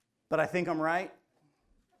 but I think I'm right.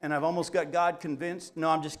 And I've almost got God convinced. No,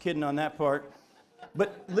 I'm just kidding on that part.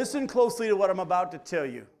 But listen closely to what I'm about to tell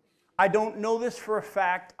you. I don't know this for a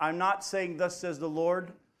fact. I'm not saying thus says the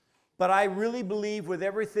Lord. But I really believe with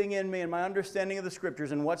everything in me and my understanding of the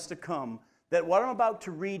Scriptures and what's to come, that what I'm about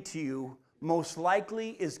to read to you most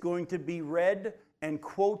likely is going to be read and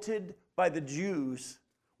quoted by the Jews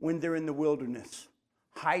when they're in the wilderness,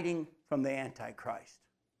 hiding from the Antichrist.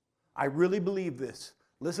 I really believe this.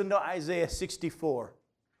 Listen to Isaiah 64.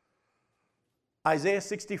 Isaiah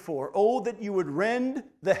 64, oh, that you would rend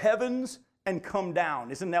the heavens and come down.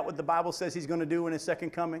 Isn't that what the Bible says he's going to do in his second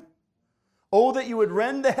coming? Oh, that you would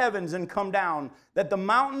rend the heavens and come down, that the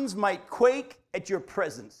mountains might quake at your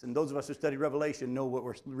presence. And those of us who study Revelation know what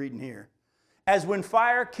we're reading here. As when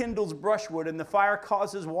fire kindles brushwood and the fire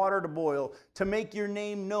causes water to boil, to make your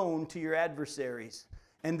name known to your adversaries,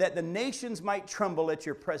 and that the nations might tremble at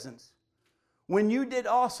your presence. When you did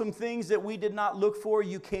awesome things that we did not look for,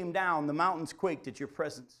 you came down. The mountains quaked at your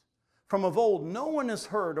presence. From of old, no one has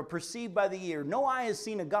heard or perceived by the ear. No eye has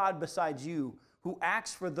seen a God besides you, who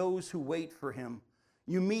acts for those who wait for him.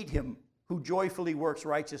 You meet him, who joyfully works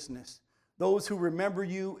righteousness. Those who remember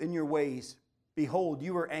you in your ways. Behold,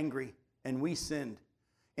 you were angry, and we sinned.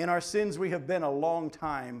 In our sins we have been a long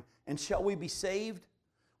time. And shall we be saved?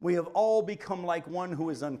 We have all become like one who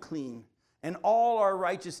is unclean. And all our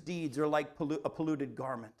righteous deeds are like a polluted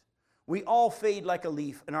garment. We all fade like a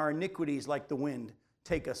leaf, and our iniquities, like the wind,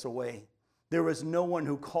 take us away. There is no one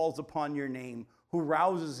who calls upon your name, who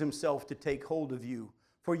rouses himself to take hold of you.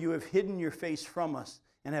 For you have hidden your face from us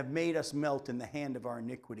and have made us melt in the hand of our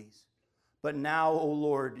iniquities. But now, O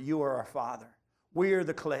Lord, you are our Father. We are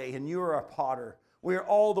the clay, and you are our potter. We are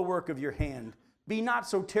all the work of your hand. Be not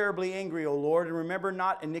so terribly angry, O Lord, and remember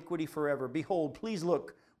not iniquity forever. Behold, please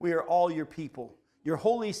look, we are all your people. Your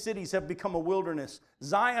holy cities have become a wilderness.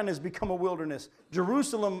 Zion has become a wilderness.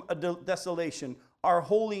 Jerusalem a desolation. Our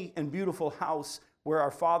holy and beautiful house where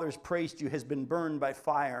our fathers praised you has been burned by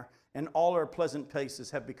fire, and all our pleasant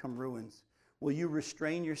places have become ruins. Will you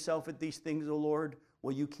restrain yourself at these things, O Lord?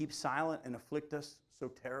 Will you keep silent and afflict us so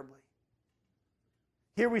terribly?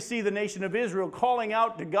 Here we see the nation of Israel calling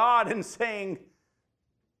out to God and saying,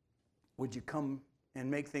 would you come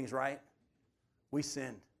and make things right? We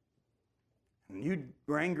sinned. And you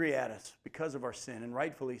were angry at us because of our sin, and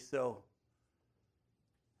rightfully so.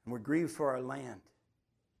 And we're grieved for our land.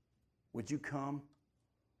 Would you come?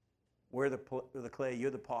 We're the clay,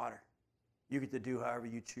 you're the potter. You get to do however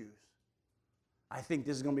you choose. I think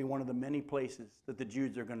this is going to be one of the many places that the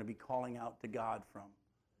Jews are going to be calling out to God from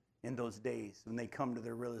in those days when they come to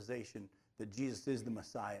their realization that Jesus is the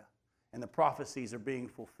Messiah and the prophecies are being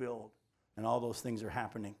fulfilled and all those things are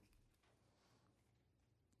happening.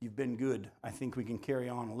 You've been good. I think we can carry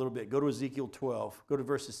on a little bit. Go to Ezekiel 12. Go to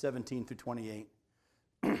verses 17 through 28.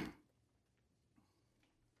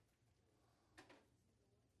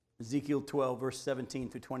 Ezekiel 12, verse 17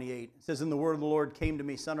 through 28. It says, and the word of the Lord came to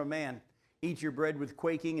me, Son of man, eat your bread with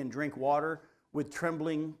quaking and drink water with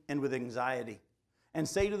trembling and with anxiety. And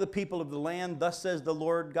say to the people of the land, thus says the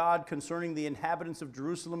Lord God concerning the inhabitants of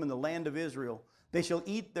Jerusalem and the land of Israel, they shall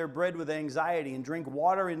eat their bread with anxiety and drink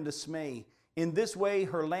water in dismay. In this way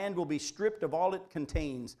her land will be stripped of all it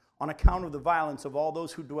contains on account of the violence of all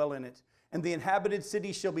those who dwell in it. And the inhabited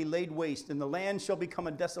cities shall be laid waste, and the land shall become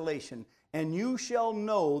a desolation. And you shall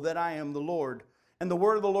know that I am the Lord. And the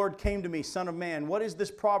word of the Lord came to me, Son of man, what is this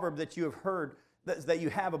proverb that you have heard, that you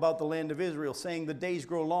have about the land of Israel, saying the days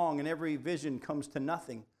grow long and every vision comes to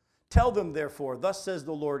nothing? Tell them, therefore, thus says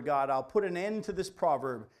the Lord God, I'll put an end to this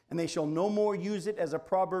proverb, and they shall no more use it as a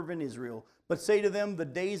proverb in Israel. But say to them, the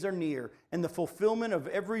days are near, and the fulfillment of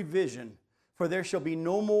every vision. For there shall be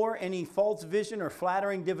no more any false vision or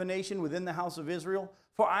flattering divination within the house of Israel.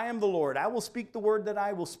 For I am the Lord. I will speak the word that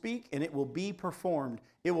I will speak, and it will be performed.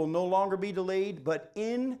 It will no longer be delayed, but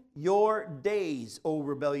in your days, O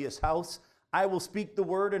rebellious house, I will speak the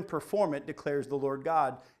word and perform it, declares the Lord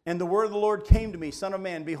God. And the word of the Lord came to me, Son of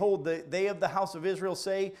man, behold, they of the house of Israel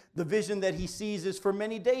say, the vision that he sees is for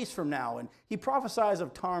many days from now, and he prophesies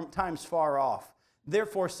of times far off.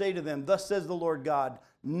 Therefore say to them, thus says the Lord God,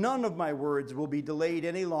 none of my words will be delayed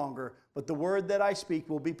any longer, but the word that I speak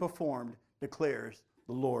will be performed, declares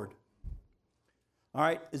the Lord. All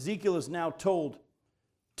right, Ezekiel is now told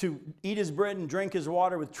to eat his bread and drink his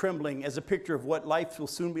water with trembling as a picture of what life will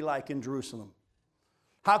soon be like in Jerusalem.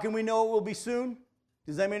 How can we know it will be soon?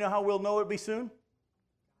 Does anybody know how we'll know it will be soon?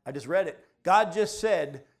 I just read it. God just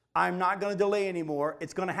said, I'm not going to delay anymore.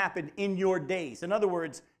 It's going to happen in your days. In other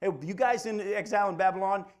words, hey, you guys in exile in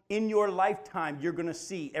Babylon, in your lifetime, you're going to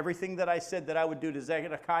see everything that I said that I would do to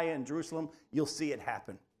Zedekiah in Jerusalem. You'll see it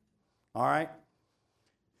happen. All right?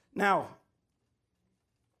 Now,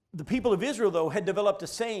 the people of Israel, though, had developed a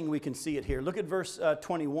saying. We can see it here. Look at verse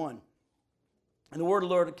 21. And the word of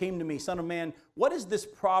the Lord came to me, Son of man, what is this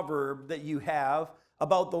proverb that you have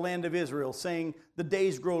about the land of Israel, saying the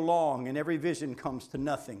days grow long and every vision comes to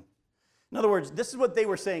nothing? In other words, this is what they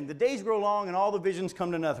were saying. The days grow long and all the visions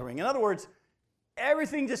come to nothing. In other words,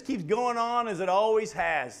 everything just keeps going on as it always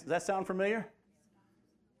has. Does that sound familiar?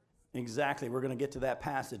 Exactly. We're going to get to that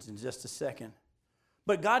passage in just a second.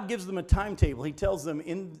 But God gives them a timetable. He tells them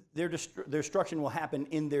in their destruction will happen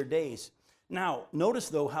in their days. Now, notice,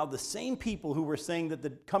 though, how the same people who were saying that the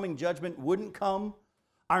coming judgment wouldn't come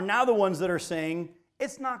are now the ones that are saying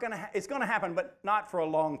it's going to happen, but not for a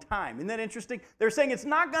long time. Isn't that interesting? They're saying it's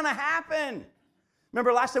not going to happen.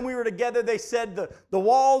 Remember last time we were together, they said the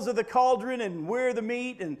walls of the cauldron and we're the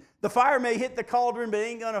meat, and the fire may hit the cauldron, but it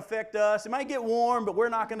ain't going to affect us. It might get warm, but we're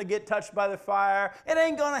not going to get touched by the fire. It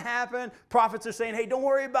ain't going to happen. Prophets are saying, hey, don't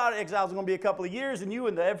worry about it. Exile's going to be a couple of years, and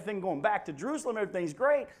everything going back to Jerusalem, everything's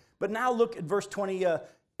great. But now look at verse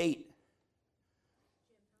 28.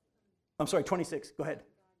 I'm sorry, 26. Go ahead.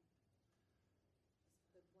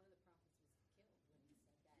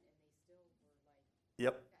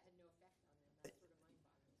 Yep.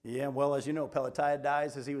 Yeah, well, as you know, Pelatiah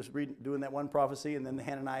dies as he was doing that one prophecy, and then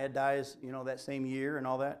Hananiah dies, that same year and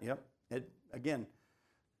all that. Yep. Again,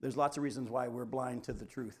 there's lots of reasons why we're blind to the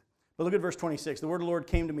truth. But look at verse 26. The word of the Lord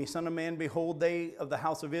came to me, Son of man, behold, they of the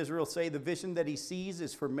house of Israel say the vision that he sees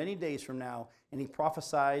is for many days from now, and he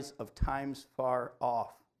prophesies of times far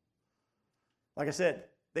off. Like I said,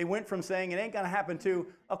 they went from saying it ain't going to happen to,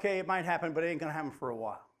 okay, it might happen, but it ain't going to happen for a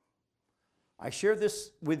while. I share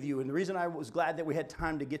this with you, and the reason I was glad that we had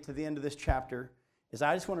time to get to the end of this chapter is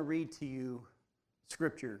I just want to read to you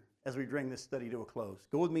Scripture as we bring this study to a close.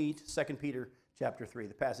 Go with me to 2 Peter chapter 3,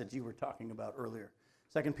 the passage you were talking about earlier.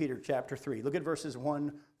 2 Peter chapter 3. Look at verses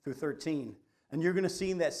 1 through 13. And you're going to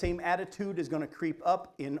see that same attitude is going to creep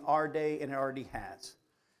up in our day, and it already has.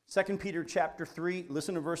 2 Peter chapter 3,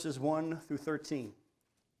 listen to verses 1 through 13.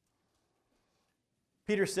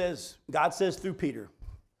 Peter says, God says through Peter,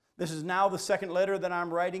 this is now the second letter that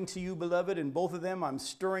I'm writing to you, beloved. In both of them, I'm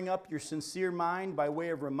stirring up your sincere mind by way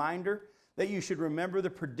of reminder that you should remember the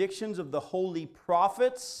predictions of the holy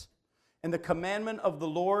prophets and the commandment of the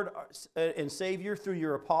Lord and Savior through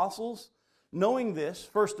your apostles, knowing this,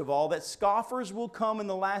 first of all, that scoffers will come in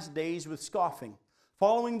the last days with scoffing,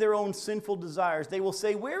 following their own sinful desires. They will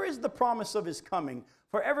say, where is the promise of his coming?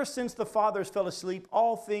 For ever since the fathers fell asleep,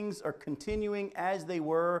 all things are continuing as they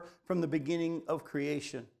were from the beginning of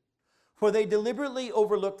creation. For they deliberately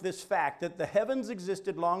overlooked this fact that the heavens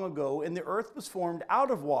existed long ago and the earth was formed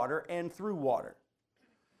out of water and through water,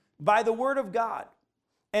 by the word of God.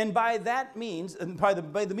 And by that means, and by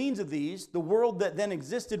the means of these, the world that then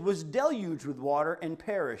existed was deluged with water and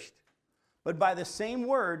perished. But by the same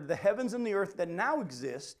word, the heavens and the earth that now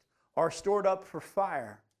exist are stored up for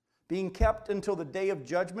fire, being kept until the day of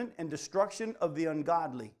judgment and destruction of the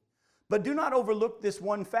ungodly. But do not overlook this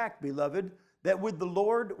one fact, beloved, that with the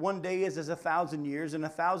Lord 1 day is as 1,000 years, and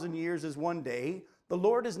 1,000 years is 1 day. The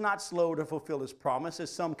Lord is not slow to fulfill his promise, as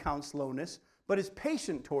some count slowness, but is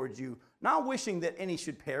patient towards you, not wishing that any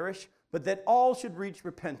should perish, but that all should reach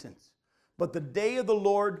repentance. But the day of the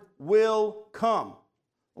Lord will come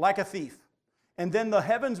like a thief. And then the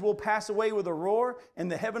heavens will pass away with a roar, and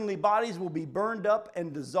the heavenly bodies will be burned up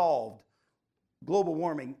and dissolved. Global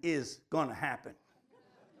warming is going to happen.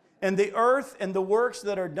 And the earth and the works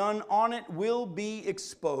that are done on it will be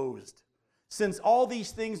exposed. Since all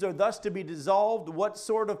these things are thus to be dissolved, what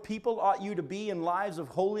sort of people ought you to be in lives of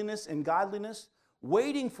holiness and godliness,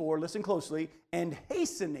 waiting for, listen closely, and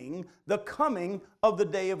hastening the coming of the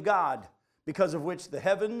day of God, because of which the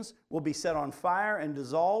heavens will be set on fire and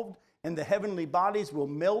dissolved, and the heavenly bodies will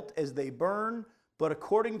melt as they burn. But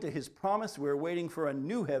according to his promise, we're waiting for a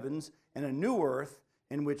new heavens and a new earth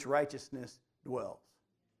in which righteousness dwells.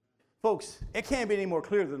 Folks, it can't be any more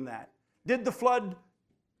clear than that. Did the flood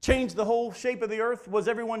change the whole shape of the earth? Was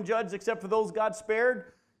everyone judged except for those God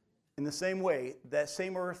spared? In the same way, that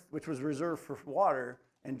same earth which was reserved for water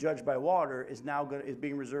and judged by water is now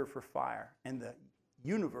being reserved for fire. And the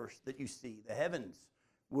universe that you see, the heavens,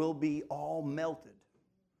 will be all melted.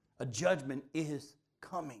 A judgment is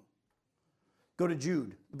coming. Go to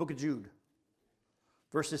Jude, the book of Jude,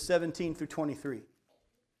 verses 17 through 23.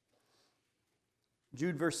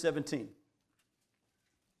 Jude verse 17.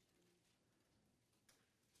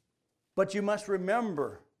 But you must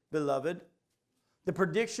remember, beloved, the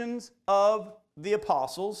predictions of the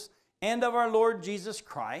apostles and of our Lord Jesus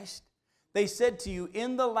Christ. They said to you,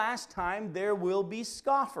 in the last time there will be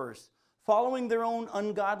scoffers, following their own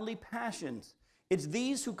ungodly passions. It's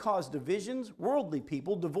these who cause divisions, worldly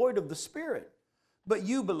people, devoid of the Spirit. But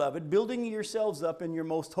you, beloved, building yourselves up in your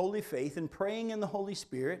most holy faith and praying in the Holy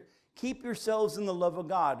Spirit, keep yourselves in the love of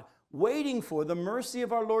God, waiting for the mercy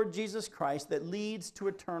of our Lord Jesus Christ that leads to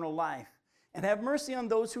eternal life. And have mercy on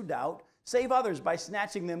those who doubt. Save others by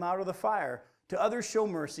snatching them out of the fire. To others show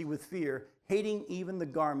mercy with fear, hating even the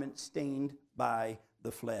garment stained by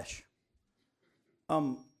the flesh.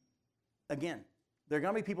 Again, there are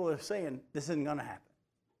going to be people that are saying this isn't going to happen.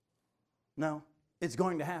 No, it's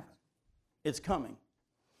going to happen. It's coming.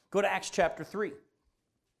 Go to Acts chapter 3.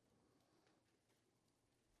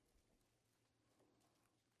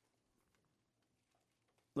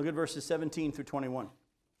 Look at verses 17 through 21.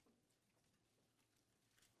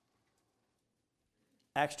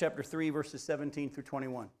 Acts chapter 3, verses 17 through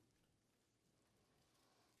 21.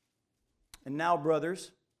 And now,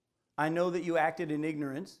 brothers, I know that you acted in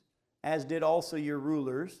ignorance, as did also your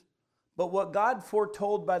rulers. But what God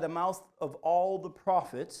foretold by the mouth of all the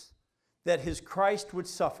prophets, that his Christ would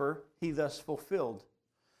suffer, he thus fulfilled.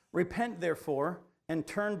 Repent, therefore, and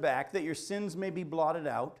turn back, that your sins may be blotted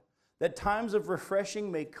out, that times of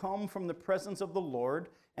refreshing may come from the presence of the Lord,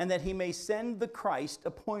 and that he may send the Christ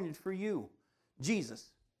appointed for you, Jesus,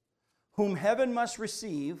 whom heaven must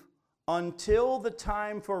receive until the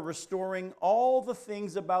time for restoring all the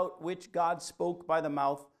things about which God spoke by the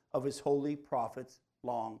mouth of his holy prophets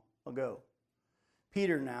long ago.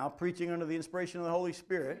 Peter now, preaching under the inspiration of the Holy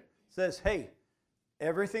Spirit, says, hey,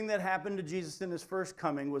 everything that happened to Jesus in his first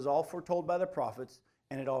coming was all foretold by the prophets,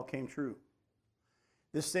 and it all came true.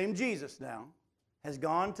 This same Jesus now has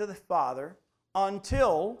gone to the Father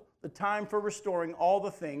until the time for restoring all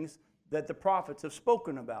the things that the prophets have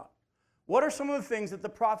spoken about. What are some of the things that the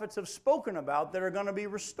prophets have spoken about that are going to be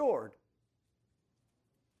restored?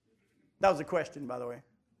 That was a question, by the way.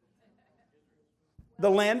 The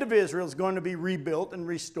land of Israel is going to be rebuilt and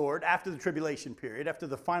restored after the tribulation period, after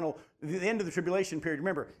the end of the tribulation period.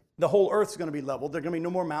 Remember, the whole earth is going to be leveled. There are going to be no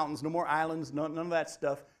more mountains, no more islands, none of that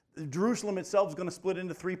stuff. Jerusalem itself is going to split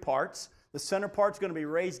into 3 parts. The center part's going to be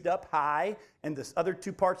raised up high, and the other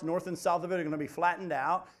 2 parts, north and south of it, are going to be flattened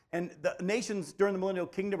out. And the nations during the millennial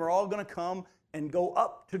kingdom are all going to come and go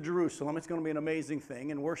up to Jerusalem. It's going to be an amazing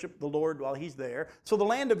thing, and worship the Lord while he's there. So the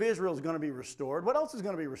land of Israel is going to be restored. What else is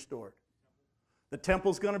going to be restored? The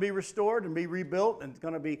temple's going to be restored and be rebuilt, and it's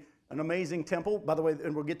going to be an amazing temple. By the way,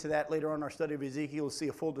 and we'll get to that later on in our study of Ezekiel. You'll see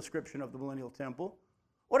a full description of the millennial temple.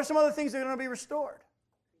 What are some other things that are going to be restored?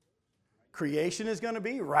 Creation is going to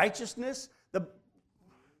be, righteousness.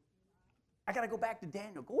 I got to go back to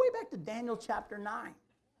Daniel. Go way back to Daniel chapter 9.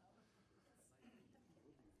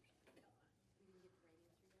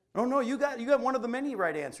 Oh, no, you got one of the many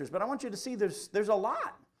right answers, but I want you to see there's a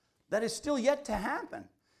lot that is still yet to happen.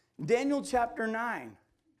 Daniel chapter 9.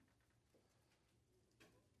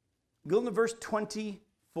 Go into verse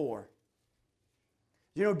 24.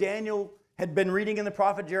 You know, Daniel had been reading in the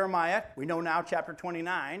prophet Jeremiah. We know now, chapter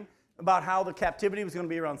 29, about how the captivity was going to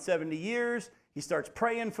be around 70 years. He starts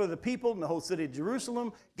praying for the people in the whole city of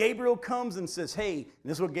Jerusalem. Gabriel comes and says, hey, and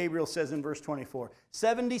this is what Gabriel says in verse 24.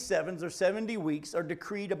 77s or 70 weeks are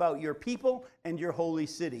decreed about your people and your holy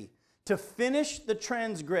city, to finish the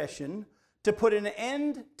transgression, to put an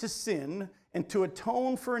end to sin, and to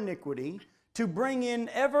atone for iniquity, to bring in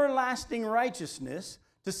everlasting righteousness,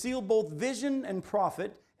 to seal both vision and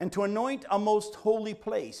prophet, and to anoint a most holy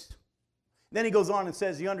place. Then he goes on and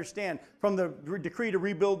says, you understand, from the decree to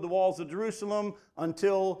rebuild the walls of Jerusalem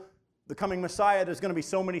until the coming Messiah, there's going to be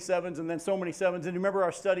so many sevens and then so many sevens. And remember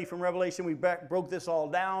our study from Revelation, we broke this all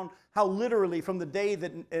down, how literally from the day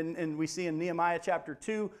that, and we see in Nehemiah chapter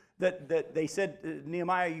 2, that they said,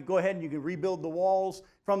 Nehemiah, you go ahead and you can rebuild the walls.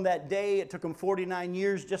 From that day, it took them 49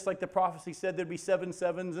 years, just like the prophecy said there'd be 7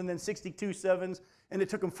 sevens and then 62 sevens. And it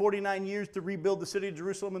took them 49 years to rebuild the city of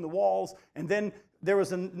Jerusalem and the walls. And then there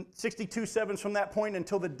was 62 sevens from that point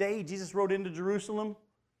until the day Jesus rode into Jerusalem.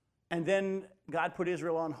 And then God put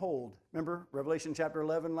Israel on hold. Remember Revelation chapter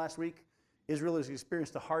 11 last week? Israel has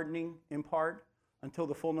experienced a hardening in part until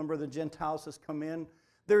the full number of the Gentiles has come in.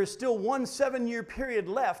 There is still 1 7-year period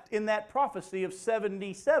left in that prophecy of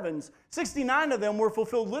 77s. 69 of them were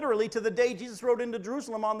fulfilled literally to the day Jesus rode into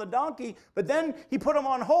Jerusalem on the donkey, but then he put them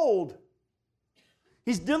on hold.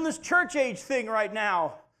 He's done this church age thing right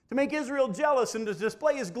now to make Israel jealous and to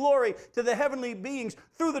display his glory to the heavenly beings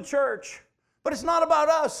through the church. But it's not about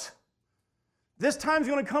us. This time's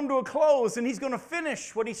going to come to a close, and he's going to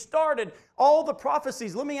finish what he started. All the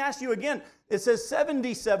prophecies, let me ask you again, it says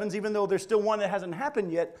 77s, even though there's still one that hasn't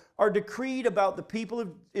happened yet, are decreed about the people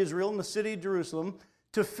of Israel in the city of Jerusalem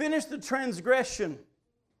to finish the transgression,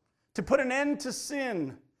 to put an end to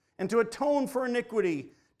sin, and to atone for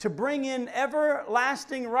iniquity, to bring in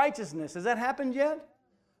everlasting righteousness. Has that happened yet?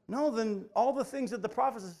 No, then all the things that the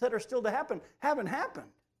prophets said are still to happen haven't happened.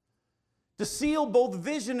 To seal both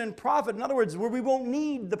vision and prophet. In other words, where we won't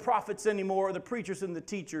need the prophets anymore, or the preachers and the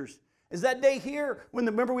teachers. Is that day here?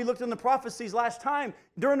 Remember we looked in the prophecies last time,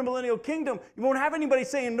 during the millennial kingdom, you won't have anybody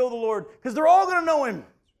saying know the Lord, because they're all going to know him.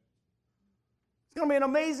 It's going to be an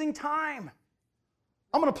amazing time.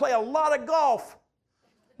 I'm going to play a lot of golf.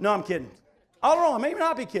 No, I'm kidding. I don't know. I may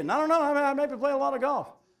not be kidding. I don't know. I may be playing a lot of golf.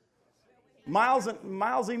 Miles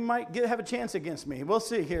even might have a chance against me. We'll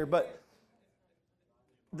see here, but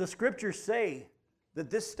the scriptures say that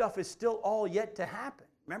this stuff is still all yet to happen.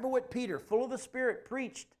 Remember what Peter, full of the Spirit,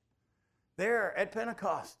 preached there at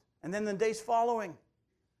Pentecost and then the days following.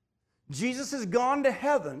 Jesus has gone to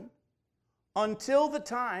heaven until the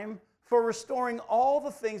time for restoring all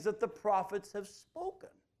the things that the prophets have spoken.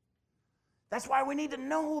 That's why we need to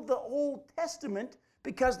know the Old Testament,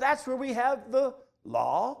 because that's where we have the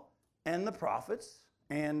law and the prophets,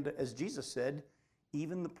 and as Jesus said,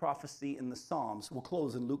 even the prophecy in the Psalms. We'll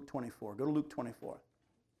close in Luke 24. Go to Luke 24.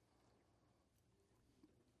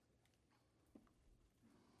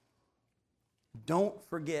 Don't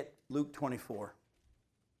forget Luke 24.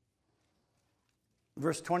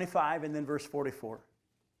 Verse 25 and then verse 44.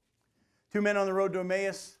 2 men on the road to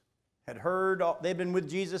Emmaus had heard, they'd been with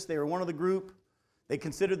Jesus, they were one of the group. They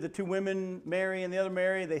considered the two women, Mary and the other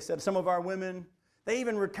Mary. They said, some of our women. They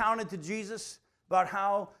even recounted to Jesus about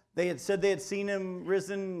how they had said they had seen him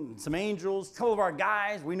risen, some angels. Some of our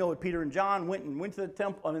guys, we know that Peter and John went to the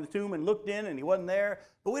temple, the tomb and looked in, and he wasn't there.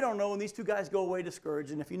 But we don't know, and these two guys go away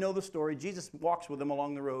discouraged. And if you know the story, Jesus walks with them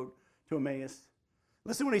along the road to Emmaus.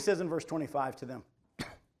 Listen what he says in verse 25 to them.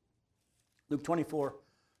 Luke 24,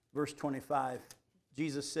 verse 25.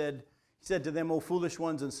 Jesus said to them, O foolish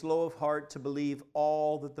ones and slow of heart to believe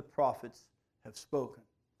all that the prophets have spoken.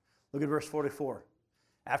 Look at verse 44.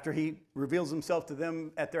 After he reveals himself to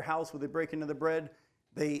them at their house where they break into the bread,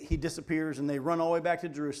 he disappears and they run all the way back to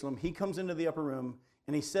Jerusalem. He comes into the upper room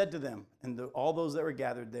and he said to them, and all those that were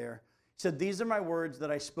gathered there, he said, these are my words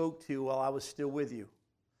that I spoke to while I was still with you,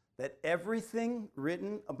 that everything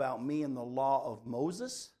written about me in the law of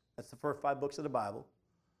Moses, that's the first 5 books of the Bible,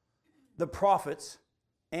 the prophets,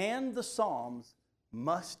 and the Psalms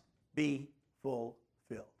must be fulfilled.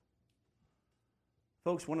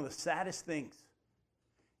 Folks, one of the saddest things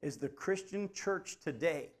is the Christian church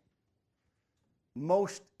today,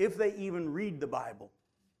 most, if they even read the Bible,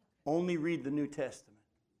 only read the New Testament.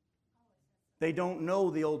 They don't know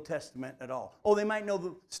the Old Testament at all. Oh, they might know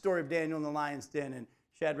the story of Daniel in the lion's den and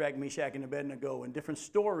Shadrach, Meshach, and Abednego and different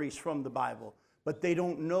stories from the Bible, but they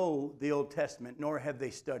don't know the Old Testament, nor have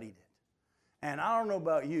they studied it. And I don't know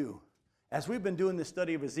about you, as we've been doing this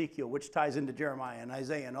study of Ezekiel, which ties into Jeremiah and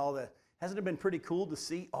Isaiah and all that, hasn't it been pretty cool to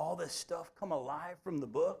see all this stuff come alive from the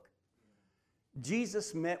book?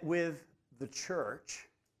 Jesus met with the church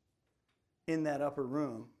in that upper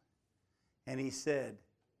room, and he said,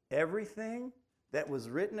 everything that was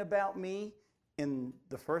written about me in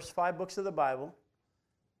the first 5 books of the Bible,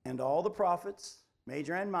 and all the prophets,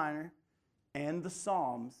 major and minor, and the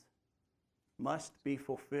Psalms must be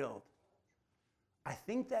fulfilled. I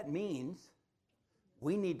think that means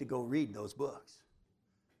we need to go read those books.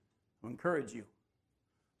 I encourage you.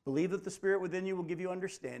 Believe that the Spirit within you will give you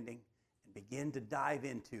understanding and begin to dive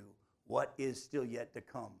into what is still yet to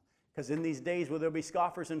come. Because in these days where there'll be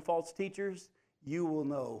scoffers and false teachers, you will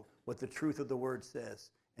know what the truth of the Word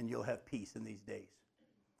says, and you'll have peace in these days.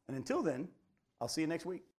 And until then, I'll see you next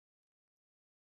week.